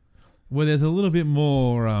civilized, where there's a little bit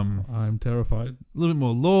more. I'm terrified. A little bit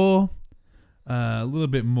more law, a little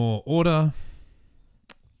bit more order,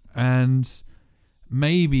 and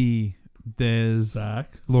maybe there's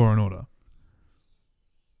Zac. Law and Order.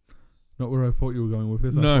 Not where I thought you were going with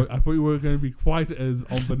this. No. I thought you were going to be quite as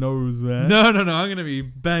on the nose there. No. I'm going to be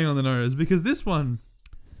bang on the nose because this one,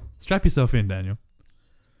 strap yourself in, Daniel.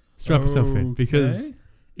 Strap yourself in because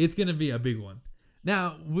it's going to be a big one.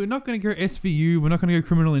 Now, we're not going to go SVU. We're not going to go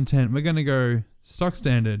criminal intent. We're going to go stock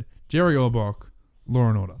standard, Jerry Orbach, Law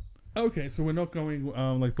and Order. Okay, so we're not going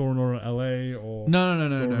like Law and Order LA or No. Law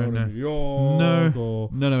and Order New York or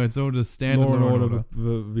No, it's all just standard Law and Order.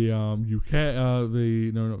 The UK,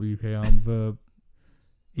 not the UK, the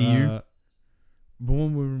EU. the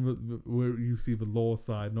one where you see the law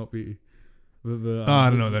side, not the I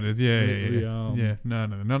don't know what that is. Yeah. No.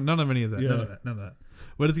 None of any of that. Yeah. None of that.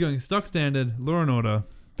 We're just going stock standard, Law and Order,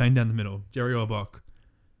 bang down the middle, Jerry Orbach,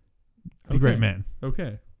 the great man.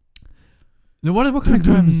 Okay. Now, what kind of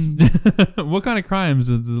crimes? What kind of crimes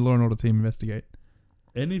does the Law and Order team investigate?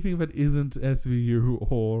 Anything that isn't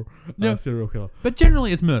SVU or serial killer. But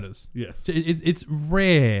generally, it's murders. Yes. It's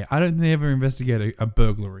rare. I don't think they ever investigate a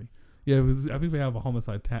burglary. Yeah, I think they have a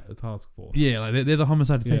homicide task force. Yeah, like they're the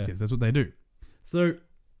homicide detectives. That's what they do. So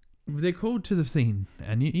they're called to the scene,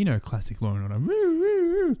 and you know, classic Law and Order.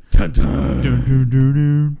 Dun, dun.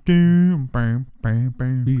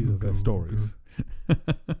 These are their stories.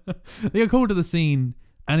 They get called to the scene,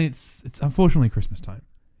 and it's unfortunately Christmas time.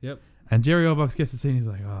 Yep. And Jerry Orbach gets the scene. He's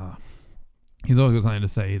like, he's always got something to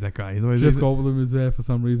say. That guy. He's always Jeff Goldblum is there for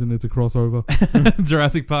some reason. It's a crossover.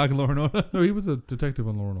 Jurassic Park, Law and Order. No, he was a detective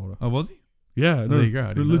on Law and Order. Oh, was he? Yeah. There you go. I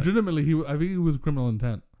didn't know legitimately, I think he was criminal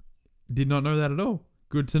intent. Did not know that at all.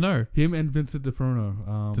 Good to know. Him and Vincent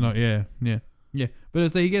D'Onofrio. To know, yeah.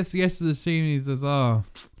 But so he gets to the scene. And he says,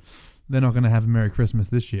 they're not going to have a Merry Christmas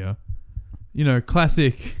this year. You know,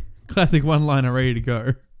 classic one-liner ready to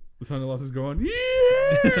go. The sunglasses going,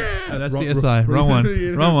 yeah! That's CSI. Wrong one.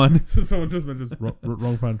 Wrong one. So someone just meant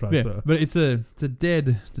wrong franchise, yeah, sir. but it's a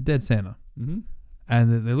dead Santa. Mm-hmm.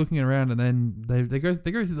 And they're looking around, and then they go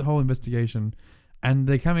through the whole investigation, and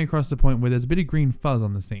they're coming across the point where there's a bit of green fuzz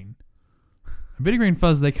on the scene. A bit of green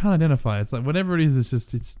fuzz they can't identify. It's like whatever it is,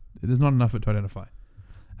 there's not enough of it to identify.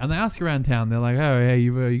 And they ask around town. They're like, "Oh, hey,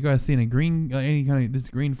 you guys seen a green any kind of this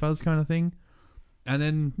green fuzz kind of thing?" And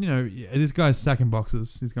then this guy's stacking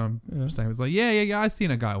boxes. He's going. It's like, yeah. I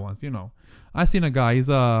seen a guy once. I seen a guy. He's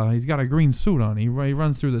got a green suit on. He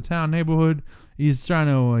runs through the town neighborhood. He's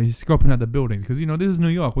scoping out the buildings because this is New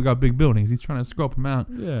York. We got big buildings. He's trying to scope them out.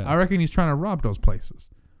 Yeah. I reckon he's trying to rob those places.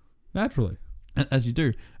 Naturally. As you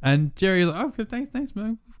do. And Jerry's like, okay, thanks,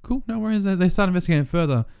 man. Cool, no worries. They start investigating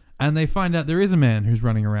further, and they find out there is a man who's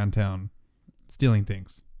running around town stealing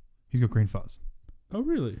things. He's got green fuzz. Oh,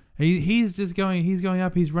 really? He's just going. He's going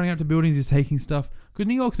up. He's running up to buildings. He's taking stuff. Because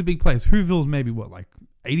New York's a big place. Whoville's maybe like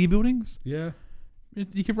 80 buildings. Yeah.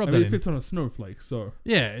 You could rub I that mean, in. it fits on a snowflake, so.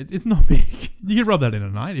 Yeah, it's not big. You could rub that in a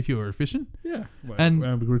night if you were efficient. Yeah. Well, And-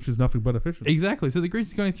 the Grinch is nothing but efficient. Exactly. So the Grinch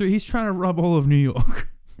is going through. He's trying to rub all of New York.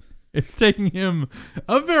 It's taking him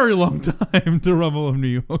a very long time to rub all of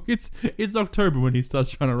New York. It's October when he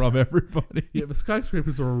starts trying to rub everybody. Yeah, the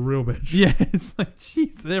skyscrapers are a real bitch. Yeah, it's like,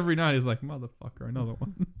 jeez. Every night he's like, motherfucker, another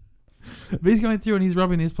one. But he's going through and he's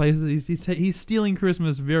rubbing these places. He's stealing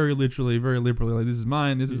Christmas very literally, very liberally. Like, this is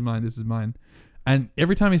mine, this is mine, this is mine. And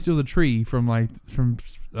every time he steals a tree from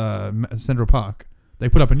Central Park, they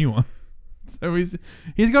put up a new one. So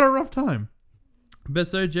he's got a rough time. But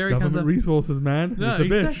so Jerry comes Government up. resources, man. No, It's a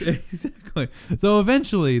bitch. exactly. So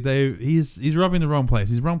eventually, he's rubbing the wrong place.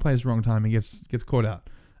 He's wrong place, wrong time. He gets caught out,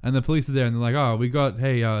 and the police are there, and they're like,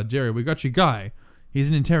 "Oh, Jerry, we got your guy. He's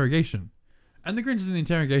in interrogation." And the Grinch is in the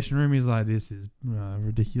interrogation room. He's like, "This is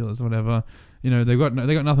ridiculous, whatever. You know, they got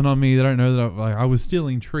nothing on me. They don't know that I was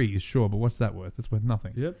stealing trees, sure, but what's that worth? It's worth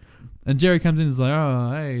nothing." Yep. And Jerry comes in and is like,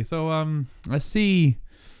 "Oh, hey, so I see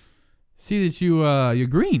that you're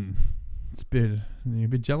green. You're a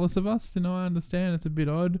bit jealous of us, you know. I understand it's a bit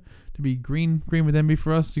odd to be green with envy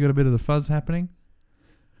for us. You got a bit of the fuzz happening.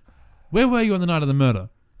 Where were you on the night of the murder?"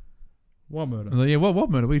 What murder? I was like, yeah, what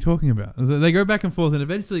murder? What are you talking about? So they go back and forth, and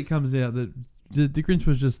eventually it comes out that the Grinch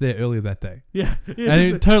was just there earlier that day, Yeah. and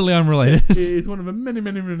it's totally unrelated. It's one of the many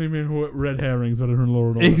red herrings that are in Law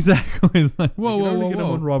and Order. Exactly. It's like, You can only get him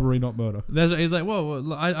on whoa. robbery, not murder. He's like,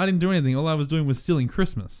 whoa, I didn't do anything. All I was doing was stealing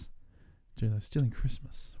Christmas. Jerry's like, stealing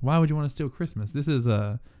Christmas? Why would you want to steal Christmas? It's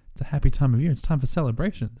a happy time of year. It's time for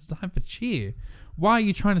celebration. It's time for cheer. Why are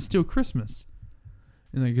you trying to steal Christmas?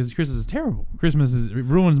 Because Christmas is terrible. It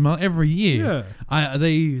ruins my every year. Yeah.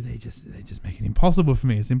 They just make it impossible for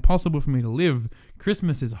me. It's impossible for me to live.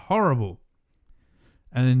 Christmas is horrible.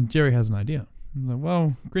 And then Jerry has an idea. He's like,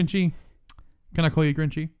 well, Grinchy, can I call you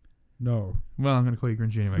Grinchy? No. Well, I'm going to call you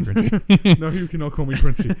Grinchy anyway, Grinchy. No, you cannot call me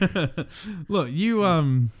Grinchy. Look,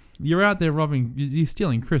 you're out there robbing, you're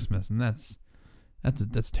stealing Christmas, and that's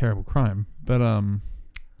a terrible crime. But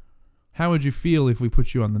how would you feel if we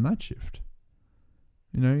put you on the night shift?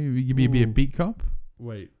 You know, you'd be a beat cop.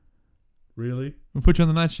 Wait. Really? We'll put you on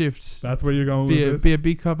the night shift. That's where you're going with this? Be a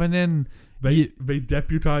beat cop, and then They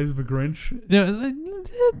deputize the Grinch.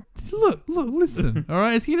 Look, listen. All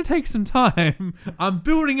right, it's going to take some time. I'm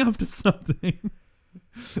building up to something,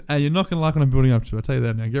 and you're not going to like what I'm building up to. I'll tell you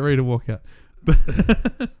that now. Get ready to walk out.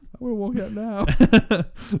 I want to walk out now.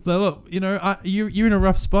 So look, you know, you're in a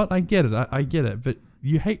rough spot. I get it. I get it. But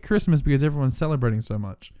you hate Christmas because everyone's celebrating so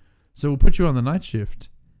much. So we'll put you on the night shift,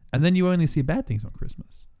 and then you only see bad things on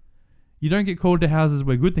Christmas. You don't get called to houses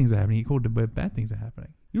where good things are happening. You get called to where bad things are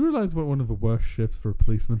happening. You realize what one of the worst shifts for a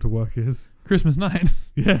policeman to work is? Christmas night.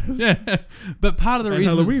 Yes. Yeah. But part of the And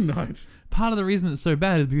reason Halloween night. Part of the reason it's so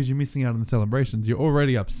bad is because you're missing out on the celebrations. You're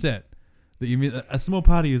already upset that a small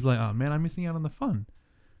party is like, oh man, I'm missing out on the fun.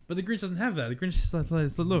 But the Grinch doesn't have that. The Grinch is like,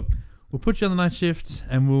 look, we'll put you on the night shift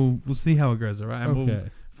and we'll see how it goes, all right? And Okay.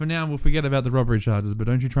 for now, we'll forget about the robbery charges, but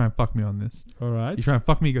don't you try and fuck me on this. All right. You try and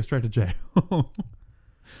fuck me, you go straight to jail.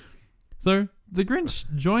 So the Grinch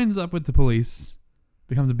joins up with the police,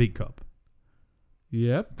 becomes a beat cop.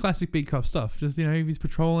 Yep. Classic beat cop stuff. Just, you know, if he's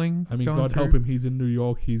patrolling. I mean, going God through. help him. He's in New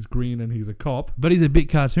York. He's green and he's a cop. But he's a bit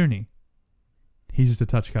cartoony. He's just a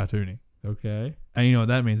touch cartoony. Okay. And you know what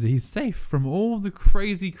that means? That he's safe from all the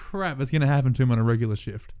crazy crap that's going to happen to him on a regular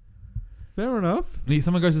shift. Fair enough. And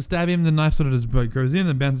someone goes to stab him, the knife sort of just goes in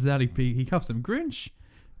and bounces out. He cuffs him. Grinch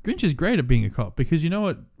is great at being a cop because you know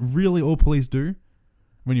what really all police do?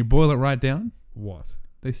 When you boil it right down? What?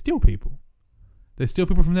 They steal people. They steal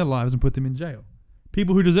people from their lives and put them in jail.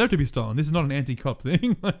 People who deserve to be stolen. This is not an anti-cop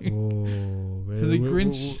thing. Oh, the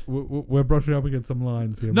Grinch. We're brushing up against some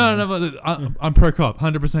lines here. No, but I'm pro-cop.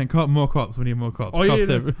 100% cop. More cops. We need more cops. Oh, cops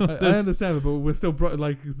yeah, I understand it, but we're still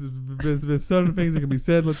there's certain things that can be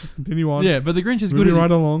said. Let's just continue on. Yeah, but the Grinch is good Moving at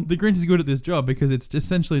right along. The Grinch is good at this job because it's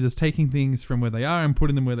essentially just taking things from where they are and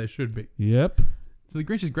putting them where they should be. Yep. So the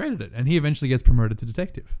Grinch is great at it, and he eventually gets promoted to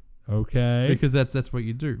detective Okay. because that's what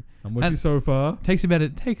you do. I'm with you so far. Takes about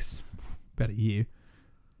a year.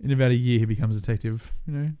 In about a year, he becomes a detective.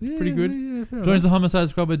 You know, Yeah, pretty good. Yeah, fair Joins enough. the homicide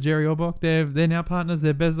squad with Jerry Orbach. They're now partners.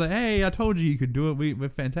 They're best. Like, hey, I told you could do it. We're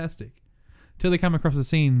fantastic. Till they come across a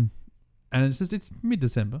scene, and it's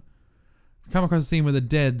mid-December. Come across a scene with a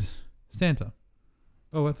dead Santa.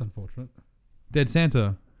 Oh, that's unfortunate. Dead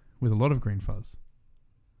Santa with a lot of green fuzz.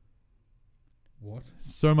 What?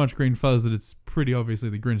 So much green fuzz that it's pretty obviously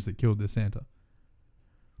the Grinch that killed this Santa.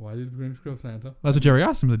 Why did Grinch kill Santa? That's what Jerry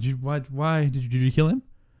asked him. Why did you kill him?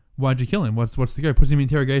 Why'd you kill him? What's the go? Puts him in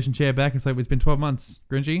the interrogation chair back and says, it's been 12 months,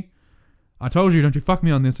 Grinchy. I told you, don't you fuck me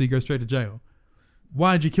on this, so you go straight to jail.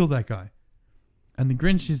 Why did you kill that guy? And the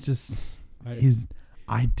Grinch is just...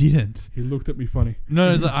 I didn't. He looked at me funny.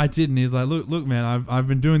 No, it's like, I didn't. He's like, look, man, I've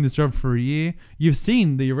been doing this job for a year. You've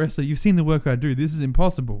seen the arrest. You've seen the work I do. This is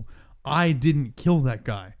impossible. I didn't kill that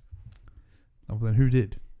guy. Oh, well, then who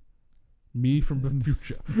did? Me from the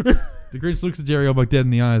future. The Grinch looks at Jerry Orbach dead in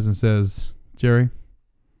the eyes and says, Jerry,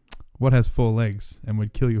 what has 4 legs and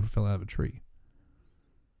would kill you if it fell out of a tree?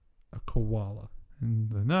 A koala.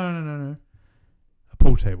 And no. A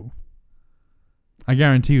pool table. I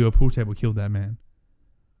guarantee you a pool table killed that man.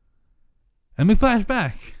 And we flash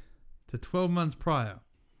back to 12 months prior.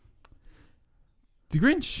 The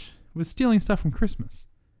Grinch was stealing stuff from Christmas.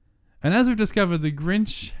 And as we've discovered, the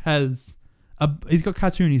Grinch he's got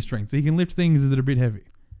cartoony strength, so he can lift things that are a bit heavy.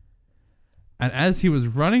 And as he was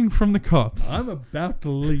running from the cops... I'm about to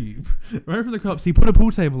leave. Running from the cops, he put a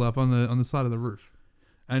pool table up on the side of the roof.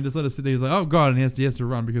 And just let us sit there. He's like, oh God, and he has to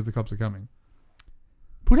run because the cops are coming.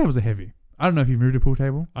 Pool tables are heavy. I don't know if you've moved a pool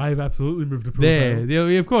table. I've absolutely moved a pool table.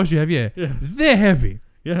 Yeah, of course you have, yeah. Yes. They're heavy.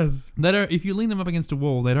 Yes. They don't. If you lean them up against a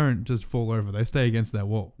wall, they don't just fall over. They stay against that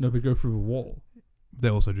wall. No, they go through the wall. They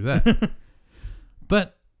also do that.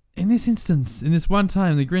 But in this instance, in this one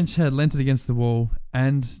time, the Grinch had leant it against the wall,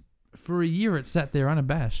 and for a year it sat there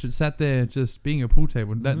unabashed. It sat there just being a pool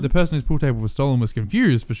table. The person whose pool table was stolen was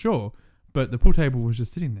confused for sure, but the pool table was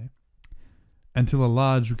just sitting there until a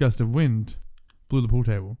large gust of wind blew the pool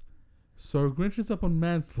table. So Grinch is up on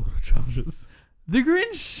manslaughter charges. The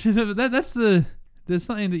Grinch, there's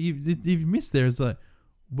something that you've missed there. Is like,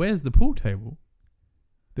 where's the pool table?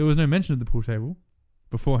 There was no mention of the pool table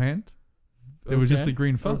beforehand. There was just the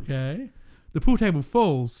green fuzz. Okay. The pool table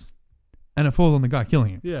falls, and it falls on the guy,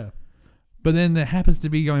 killing him. Yeah. But then there happens to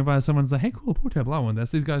be going by someone's like, hey, cool, pool table, I want that.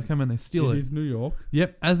 So these guys come in, they steal it. It is New York.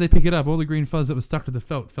 Yep. As they pick it up, all the green fuzz that was stuck to the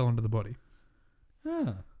felt fell onto the body.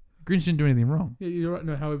 Ah. Grinch didn't do anything wrong. Yeah, you're right.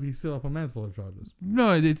 No, however, he's still up on manslaughter charges.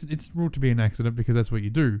 No, it's ruled to be an accident because that's what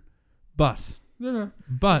you do. But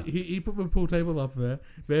he put the pool table up there,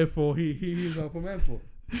 therefore he's up on manslaughter.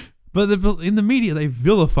 But in the media, they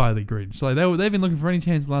vilify the Grinch. Like they've been looking for any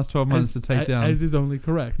chance the last 12 months to take down. As is only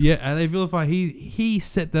correct. Yeah, and they vilify. He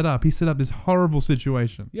set that up. He set up this horrible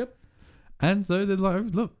situation. Yep. And so they're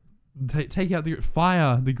like, look,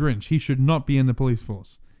 fire the Grinch. He should not be in the police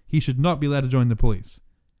force. He should not be allowed to join the police.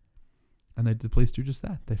 And the police do just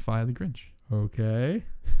that. They fire the Grinch. Okay.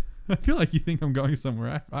 I feel like you think I'm going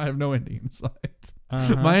somewhere. I have no ending in sight.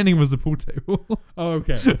 Uh-huh. My ending was the pool table. Oh,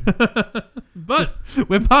 okay. But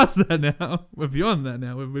we're past that now. We're beyond that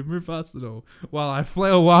now. We've moved past it all. While I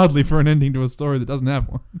flail wildly for an ending to a story that doesn't have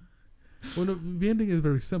one. Well, no, the ending is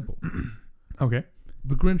very simple. Okay.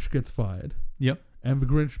 The Grinch gets fired. Yep. And the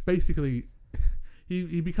Grinch basically...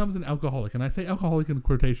 He becomes an alcoholic. And I say alcoholic in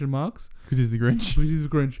quotation marks. Because he's the Grinch. Because he's the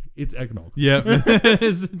Grinch. It's eggnog. Yep.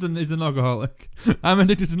 It's an alcoholic. I'm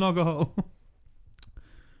addicted to alcohol.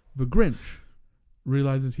 The Grinch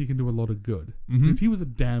realizes he can do a lot of good. Because he was a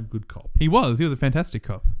damn good cop. He was a fantastic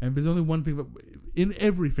cop. And there's only one thing that... In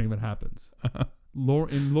everything that happens... Law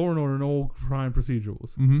and order and all crime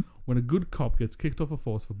procedurals. When a good cop gets kicked off a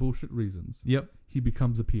force for bullshit reasons... Yep. He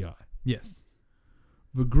becomes a PI. Yes.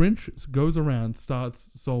 The Grinch goes around,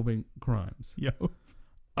 starts solving crimes. Yo.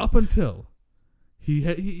 Up until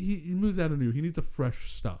he moves out of New York. He needs a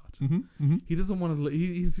fresh start. He doesn't want to.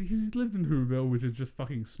 He's lived in Whoville, which is just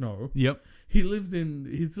fucking snow. Yep. He's lived in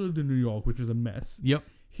New York, which is a mess. Yep.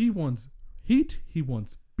 He wants heat. He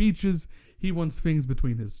wants beaches. He wants things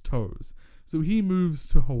between his toes. So he moves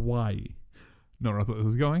to Hawaii. Not where I thought this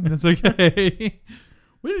was going. That's okay.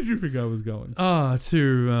 Where did you think I was going?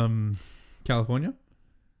 To California.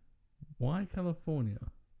 Why California?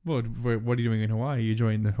 Well, what are you doing in Hawaii? Are you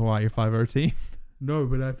joining the Hawaii 5-0 team? No,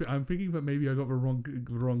 but I'm thinking that maybe I got the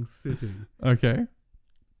wrong city. Okay.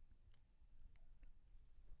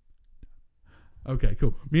 Okay,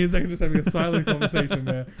 cool. Me and Zac are just having a silent conversation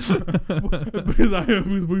there.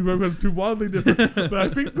 Because we both had two wildly different, but I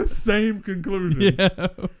think the same conclusion. Yeah.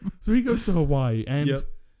 So he goes to Hawaii and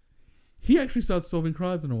he actually starts solving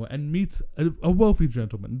crimes and all and meets a wealthy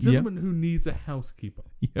gentleman. A gentleman who needs a housekeeper.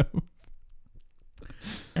 Yep.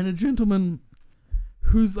 And a gentleman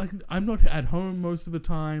who's like, I'm not at home most of the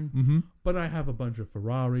time, but I have a bunch of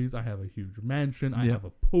Ferraris, I have a huge mansion, I have a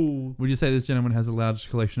pool. Would you say this gentleman has a large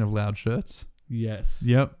collection of loud shirts? Yes.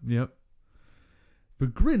 Yep. The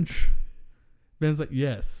Grinch, Ben's like,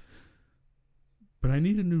 yes, but I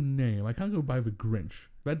need a new name. I can't go by the Grinch.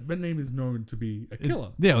 That name is known to be a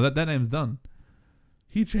killer. Well, that name's done.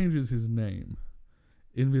 he changes his name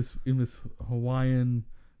in this Hawaiian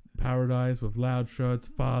paradise with loud shirts,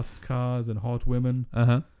 fast cars, and hot women.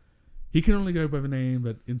 He can only go by the name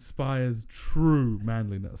that inspires true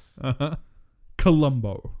manliness.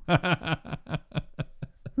 Columbo.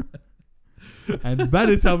 And that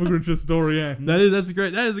is how the Grinch's story ends. That's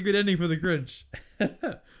great. That is a good ending for the Grinch.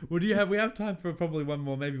 Well, we have time for probably one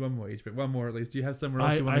more, maybe one more each, but one more at least. Do you have somewhere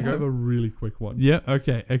else you want to go? I have a really quick one. Yeah.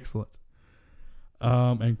 Okay. Excellent.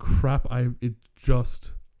 And crap, it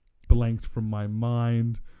just blanked from my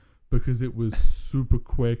mind because it was super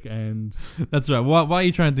quick and. That's right. Why are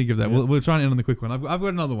you trying to think of that? Yeah. We'll try and end on the quick one. I've got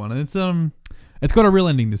another one, and it's got a real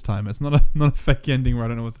ending this time. It's not a fake ending where I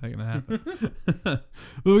don't know what's going to happen. But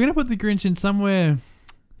we're going to put the Grinch in somewhere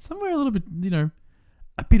a little bit,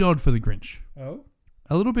 a bit odd for the Grinch. Oh?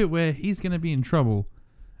 A little bit where he's going to be in trouble,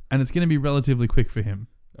 and it's going to be relatively quick for him.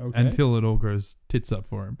 Okay. Until it all goes tits up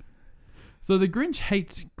for him. So the Grinch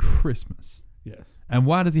hates Christmas. Yes. And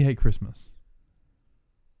why does he hate Christmas?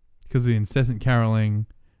 Because of the incessant caroling,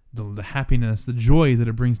 the happiness, the joy that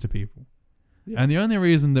it brings to people. Yeah. And the only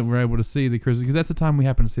reason that we're able to see the Christmas, because that's the time we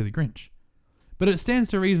happen to see the Grinch. But it stands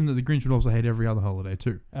to reason that the Grinch would also hate every other holiday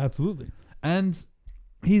too. Absolutely. And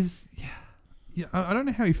I don't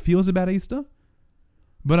know how he feels about Easter,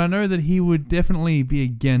 but I know that he would definitely be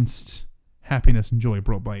against happiness and joy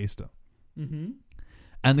brought by Easter. Mm-hmm.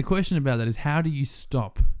 And the question about that is, how do you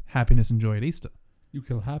stop happiness and joy at Easter? You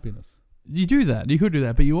kill happiness. You do that. You could do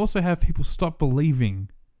that, but you also have people stop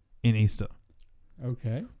believing in Easter.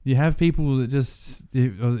 Okay. You have people that just,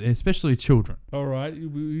 especially children. All right.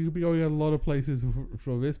 You could be going a lot of places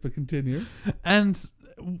for this, but continue. And,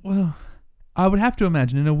 well, I would have to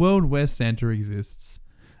imagine in a world where Santa exists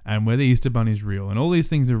and where the Easter Bunny is real and all these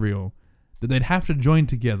things are real, that they'd have to join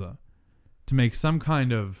together to make some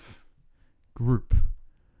kind of group.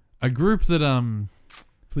 A group that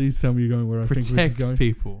please tell me you're going where I think this is protects going.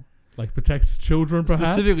 people. Like protects children,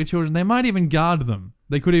 perhaps? Specifically children. They might even guard them.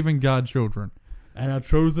 They could even guard children. And are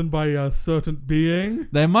chosen by a certain being?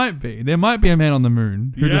 They might be. There might be a man on the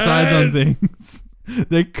moon who decides on things.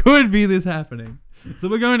 There could be this happening. So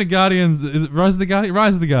we're going to Guardians. Is it Rise of the Guardians?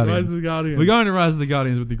 Rise of the Guardians. Rise of the Guardians. We're going to Rise of the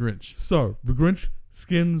Guardians with the Grinch. So, the Grinch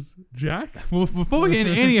skins Jack? Well, before we get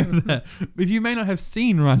into any of that, if you may not have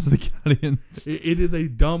seen Rise of the Guardians, it is a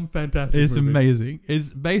dumb, fantastic it's movie. amazing.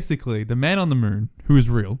 It's basically the man on the moon, who is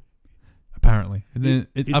real, apparently. And then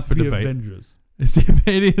it's up for the debate. Avengers.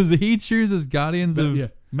 It is. He chooses Guardians of... Yeah,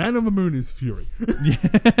 Man on the Moon is Fury.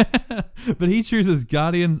 Yeah. But he chooses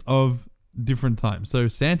Guardians of different times. So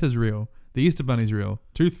Santa's real. The Easter Bunny's real.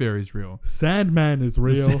 Tooth Fairy's real. Sandman is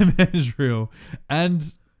real. Sandman is real.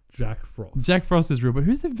 And Jack Frost. Jack Frost is real. But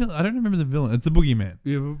who's the villain? I don't remember the villain. It's the Boogeyman.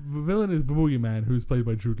 Yeah, the villain is the Boogeyman, who's played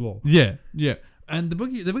by Jude Law. Yeah, yeah. And the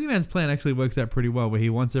Boogeyman's plan actually works out pretty well, where he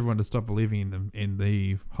wants everyone to stop believing in them in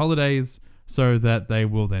the holidays so that they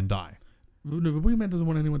will then die. No, the Boogeyman doesn't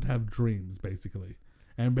want anyone to have dreams, basically,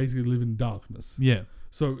 and basically live in darkness. Yeah.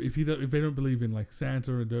 So if they don't believe in like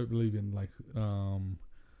Santa and don't believe in like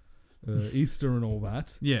Easter and all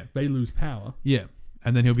that, yeah, they lose power. Yeah,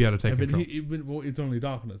 and then he'll be able to take control. It's only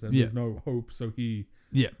darkness, and there's no hope, so he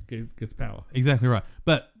gets power. Exactly right.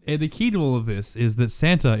 But the key to all of this is that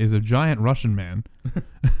Santa is a giant Russian man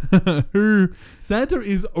who... Santa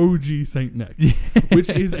is OG Saint Nick, which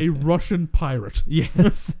is a Russian pirate.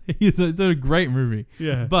 Yes. It's a great movie.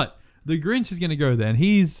 Yeah. But the Grinch is going to go there, and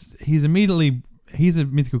he's a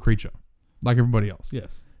mythical creature, like everybody else.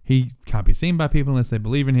 Yes. He can't be seen by people unless they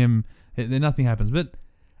believe in him. Then nothing happens. But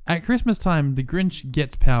at Christmas time, the Grinch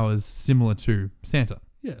gets powers similar to Santa.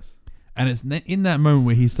 Yes. And it's in that moment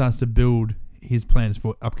where he starts to build his plans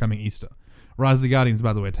for upcoming Easter. Rise of the Guardians,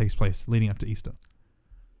 by the way, takes place leading up to Easter.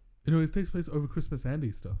 It takes place over Christmas and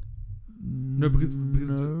Easter. No, because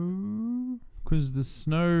the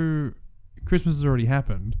snow... Christmas has already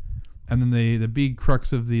happened. And then the big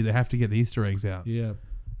crux of they have to get the Easter eggs out. Yeah.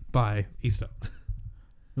 By Easter.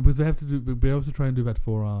 Because they also try and do that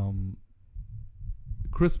for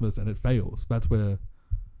Christmas, and it fails. That's where...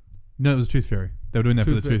 No, it was a Tooth Fairy. They were doing that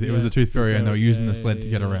for the Tooth. It was a Tooth Fairy, and they were using the sled to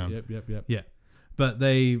get around. Yep. Yeah, but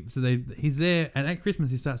he's there, and at Christmas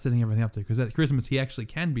he starts setting everything up to, because at Christmas he actually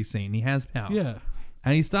can be seen. He has power. Yeah,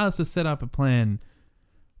 and he starts to set up a plan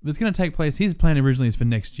that's going to take place. His plan originally is for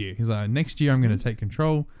next year. He's like, next year I'm going to take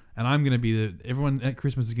control, and I'm going to be everyone at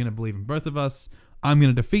Christmas is going to believe in both of us. I'm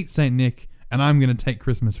going to defeat Saint Nick, and I'm going to take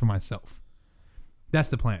Christmas for myself. That's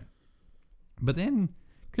the plan. But then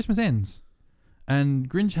Christmas ends. And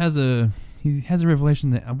Grinch has a revelation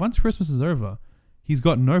that once Christmas is over, he's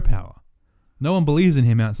got no power. No one believes in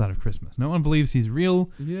him outside of Christmas. No one believes he's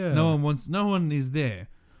real. Yeah. No one is there.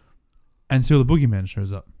 until the boogeyman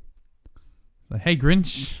shows up. Like, hey,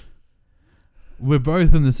 Grinch, we're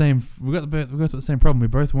both in the same. We've got the same problem. We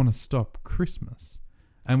both want to stop Christmas,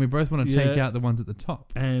 and we both want to take out the ones at the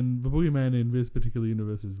top. And the boogeyman in this particular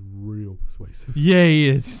universe is real persuasive. Yeah, he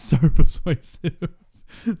is. He's so persuasive.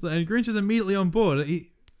 And Grinch is immediately on board.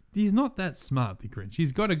 He's not that smart, the Grinch.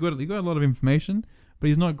 He's got a lot of information, but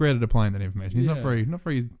he's not great at applying that information. He's not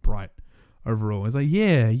very bright overall. He's like,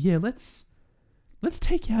 yeah, let's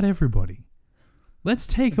take out everybody. Let's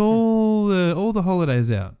take all the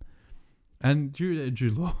holidays out. And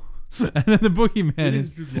Jude Law. And then the boogeyman is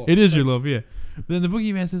Jude Law. It is Jude Law, yeah. But then the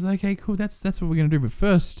boogeyman says, okay, cool, that's what we're gonna do. But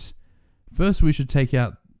first we should take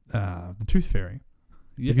out the Tooth Fairy.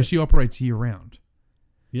 Yeah. Because she operates year round.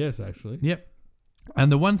 Yes, actually. Yep.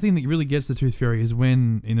 And the one thing that really gets the Tooth Fairy is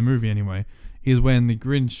when, in the movie anyway, the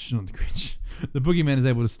boogeyman is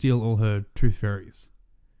able to steal all her Tooth Fairies.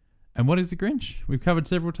 And what is the Grinch? We've covered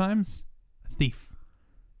several times. A thief.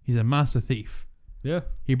 He's a master thief. Yeah.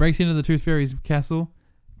 He breaks into the Tooth Fairy's castle,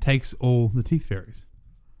 takes all the Teeth Fairies.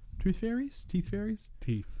 Tooth Fairies? Teeth Fairies?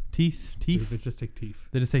 Teeth. Teeth? They just take teeth.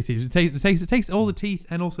 They just take teeth. It takes all the teeth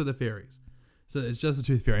and also the fairies. So it's just the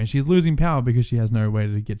Tooth Fairy. And she's losing power because she has no way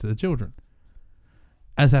to get to the children.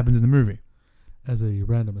 As happens in the movie. As a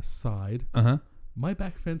random aside, my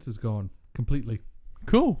back fence is gone completely.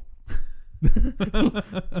 Cool.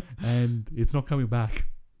 And it's not coming back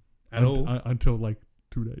at all until like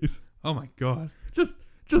 2 days. Oh my god.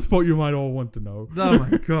 Just what you might all want to know. Oh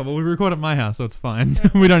my god. Well, we record at my house, so it's fine.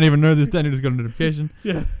 We don't even know this. Daniel just got a notification.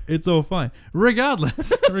 Yeah. It's all fine.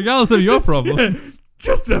 Regardless of your problem. Yeah,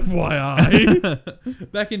 just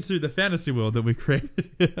FYI. Back into the fantasy world that we created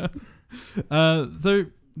here. So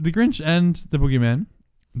the Grinch and the boogeyman,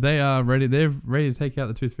 they're ready to take out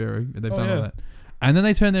the Tooth Fairy. They've done all that. And then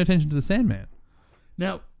they turn their attention to the Sandman.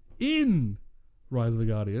 Now, in Rise of the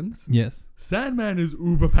Guardians, yes, Sandman is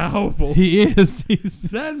uber powerful. He is.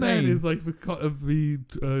 Sandman insane. is like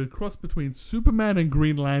the cross between Superman and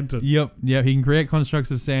Green Lantern. Yep. He can create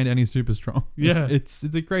constructs of sand and he's super strong. Yeah. It's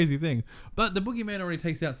a crazy thing. But the boogeyman already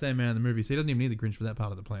takes out Sandman in the movie, so he doesn't even need the Grinch for that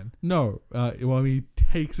part of the plan. No. He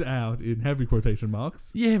takes out, in heavy quotation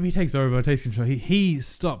marks. Yeah, but he takes over, takes control. He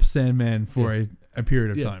stops Sandman for a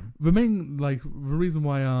period of time. The main, the reason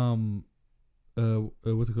why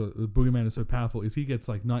what's it called? The boogeyman is so powerful is he gets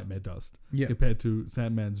like nightmare dust compared to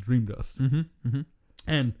Sandman's dream dust.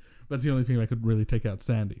 And that's the only thing that could really take out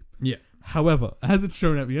Sandy. Yeah. However, as it's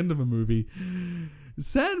shown at the end of the movie,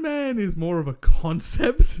 Sandman is more of a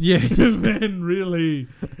concept than really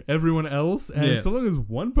everyone else. And so long as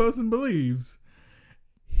one person believes,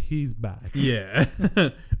 he's back. Yeah.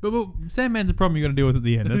 but Sandman's a problem you got to deal with at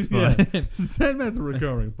the end. That's fine. Yeah. Sandman's a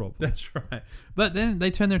recurring problem. That's right. But then they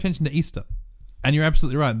turn their attention to Easter. And you're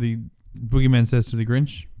absolutely right. The boogeyman says to the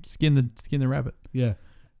Grinch, skin the rabbit. Yeah.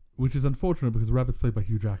 Which is unfortunate because the rabbit's played by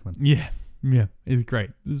Hugh Jackman. Yeah. Yeah. It's great.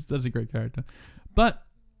 It's such a great character. But,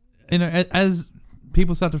 as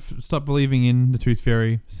people start to stop believing in the Tooth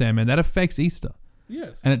Fairy, Sandman, that affects Easter.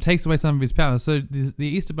 Yes. And it takes away some of his power. So the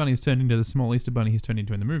Easter Bunny is turned into the small Easter Bunny he's turned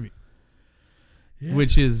into in the movie. Yeah.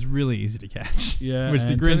 Which is really easy to catch. Yeah. Which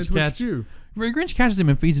the Grinch catches. The Grinch catches him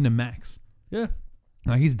and feeds him to Max. Yeah.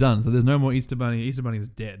 No, he's done. So there's no more Easter Bunny. Easter Bunny is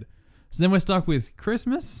dead. So then we're stuck with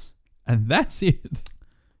Christmas, and that's it.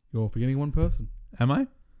 You're forgetting one person. Am I?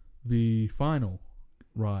 The final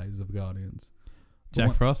Rise of Guardians.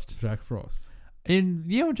 Jack Frost. Jack Frost.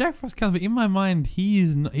 Jack Frost comes, but in my mind, he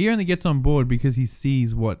only gets on board because he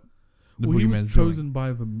sees what the boogeyman's doing. He was chosen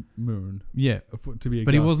by the moon. Yeah. To be a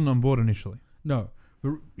but he wasn't on board initially. No.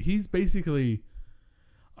 He's basically...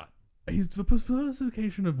 He's the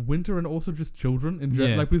personification of winter and also just children in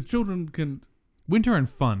general. Like, because children can... Winter and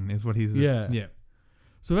fun is what he's... Yeah. Yeah.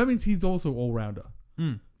 So that means he's also all-rounder.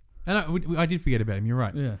 Mm. And I did forget about him, you're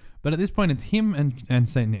right. Yeah. But at this point, it's him and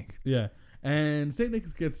Saint Nick. Yeah. And Saint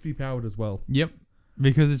Nick gets depowered as well. Yep.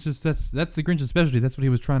 Because it's just... That's the Grinch's specialty. That's what he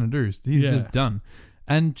was trying to do. He's just done.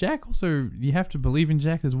 And Jack also... You have to believe in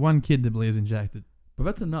Jack. There's one kid that believes in Jack that... But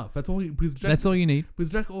that's enough. That's all. That's all you need. Because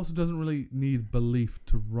Jack also doesn't really need belief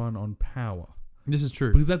to run on power. This is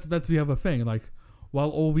true. Because that's the other thing. Like, while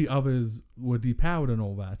all the others were depowered and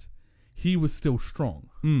all that, he was still strong.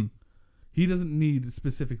 Mm. He doesn't need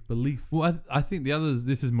specific belief. Well, I think the others.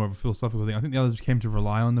 This is more of a philosophical thing. I think the others came to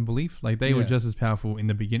rely on the belief. Like they were just as powerful in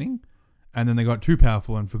the beginning, and then they got too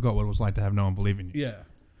powerful and forgot what it was like to have no one believe in you. Yeah.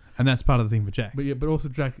 And that's part of the thing for Jack. But also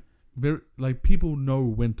Jack, people know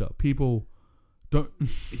winter. People don't.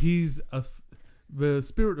 He's the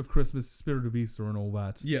spirit of Christmas, spirit of Easter, and all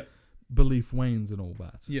that. Yeah. Belief wanes and all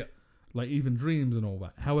that. Yeah. Like even dreams and all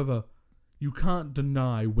that. However, you can't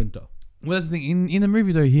deny winter. Well, that's the thing. In the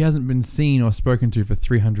movie, though, he hasn't been seen or spoken to for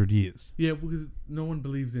 300 years. Yeah, because no one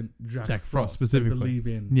believes in Jack Frost specifically. They believe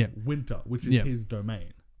in Winter, which is his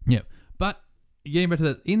domain. Yeah. But getting back to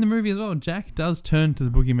that, in the movie as well, Jack does turn to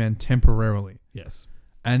the boogeyman temporarily. Yes.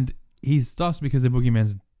 And he stops because the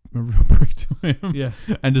boogeyman's a real prick to him. Yeah.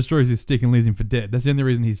 And destroys his stick and leaves him for dead. That's the only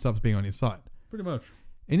reason he stops being on his side. Pretty much.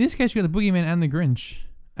 In this case, you got the boogeyman and the Grinch.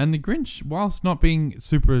 And the Grinch, whilst not being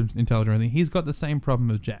super intelligent or anything, he's got the same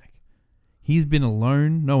problem as Jack. He's been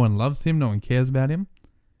alone. No one loves him. No one cares about him.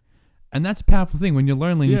 And that's a powerful thing. When you're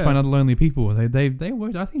lonely and you find other lonely people, they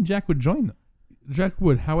would. I think Jack would join them. Jack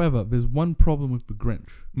would. However, there's one problem with the Grinch.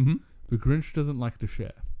 Mm-hmm. The Grinch doesn't like to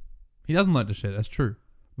share. He doesn't like to share. That's true.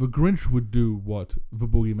 The Grinch would do what the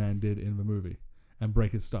boogeyman did in the movie and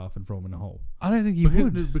break his staff and throw him in a hole. I don't think he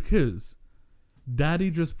would. Because Daddy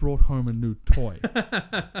just brought home a new toy.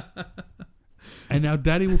 And now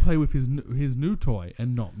Daddy will play with his new toy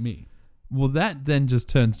and not me. Well, that then just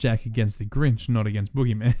turns Jack against the Grinch, not against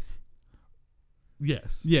Boogeyman.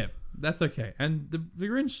 Yes. Yeah, that's okay. And the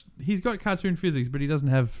Grinch, he's got cartoon physics, but he doesn't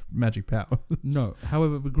have magic powers. No.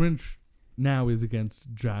 However, the Grinch now is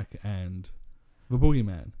against Jack and the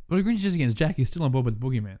Boogeyman. Well, the Grinch is just against Jack. He's still on board with the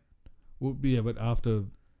Boogeyman. Well, yeah, but after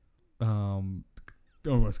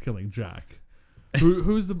almost killing Jack.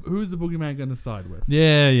 Who's the boogeyman going to side with?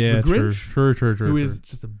 Yeah, the Grinch, true. Who is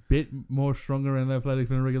just a bit more stronger and athletic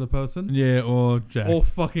than a regular person? Yeah, or Jack, or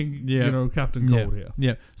fucking Captain Cold here.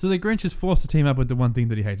 Yeah. So the Grinch is forced to team up with the one thing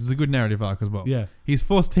that he hates. It's a good narrative arc as well. Yeah, he's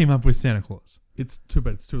forced to team up with Santa Claus. It's too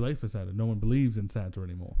bad. It's too late for Santa. No one believes in Santa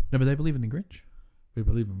anymore. No, but they believe in the Grinch. They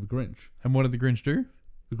believe in the Grinch. And what did the Grinch do?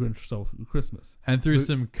 The Grinch stole Christmas. And through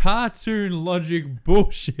some cartoon logic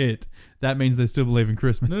bullshit, that means they still believe in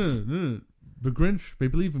Christmas. No. The Grinch, they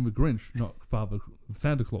believe in the Grinch, not Father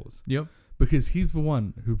Santa Claus. Yep. Because he's the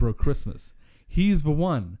one who broke Christmas. He's the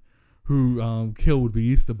one who killed the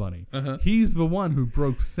Easter Bunny. Uh-huh. He's the one who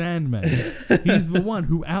broke Sandman. He's the one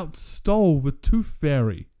who outstole the Tooth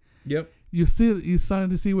Fairy. Yep. You're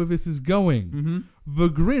starting to see where this is going. Mm-hmm. The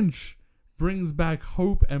Grinch brings back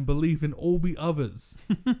hope and belief in all the others.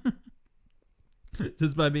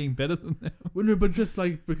 Just by being better than them. Well, no, but just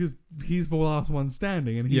like because he's the last one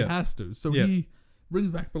standing and he has to. So he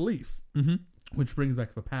brings back belief, which brings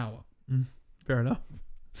back the power. Fair enough.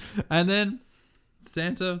 And then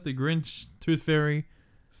Santa, the Grinch, Tooth Fairy,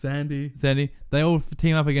 Sandy, they all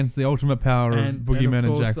team up against the ultimate power of Boogeyman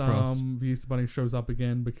and Jack Frost. The Easter Bunny shows up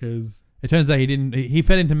again because it turns out he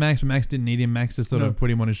fed into Max, but Max didn't need him. Max just sort of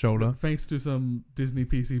put him on his shoulder. Thanks to some Disney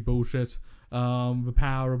PC bullshit. The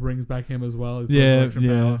power brings back him as well.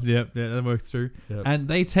 That works too. Yep. And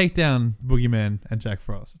they take down Boogeyman and Jack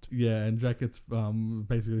Frost. Yeah, and Jack gets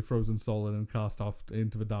basically frozen solid and cast off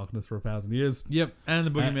into the darkness for 1,000 years. Yep, and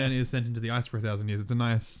the Boogeyman is sent into the ice for 1,000 years. It's a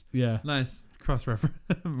nice cross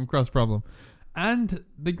problem. And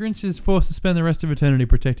the Grinch is forced to spend the rest of eternity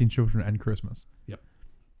protecting children and Christmas. Yep.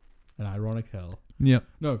 An ironic hell. Yep.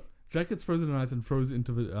 No, Jack gets frozen in ice and frozen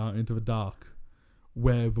into the dark.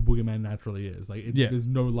 Where the Boogeyman naturally is. There's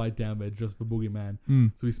no light down there, just the Boogeyman.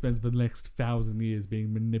 So he spends the next 1,000 years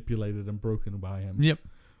being manipulated and broken by him. Yep.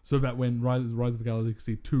 So that when Rise of the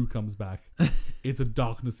Galaxy 2 comes back, it's a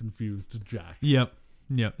darkness-infused Jack. Yep,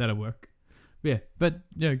 that'll work. Yeah, but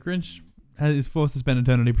Grinch is forced to spend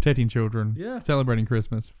eternity protecting children, celebrating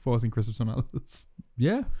Christmas, forcing Christmas on others.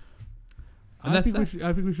 Yeah. And I think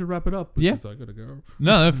we should wrap it up because I gotta go.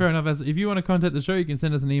 No, fair enough. If you want to contact the show, you can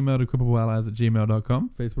send us an email to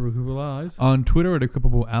equippableallies@gmail.com. Facebook equippableallies. On Twitter at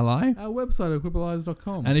equippableally. Our website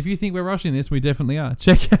equippableallies.com. And if you think we're rushing this, we definitely are.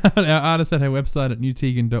 Check out our artist at our website at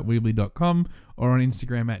newtegan.weebly.com or on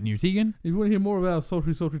Instagram at newtegan. If you want to hear more of our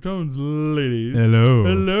sultry tones, ladies. Hello.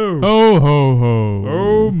 Ho, ho, ho.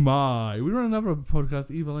 Oh, my. We run another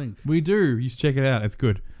podcast, Evil Inc. We do. You should check it out. It's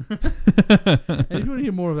good. And if you want to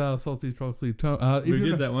hear more of our salty tones, we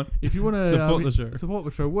did that one. If you want to support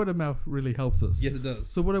the show, word of mouth really helps us. Yes, it does.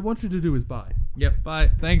 So what I want you to do is buy. Yep, bye.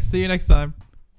 Thanks. See you next time.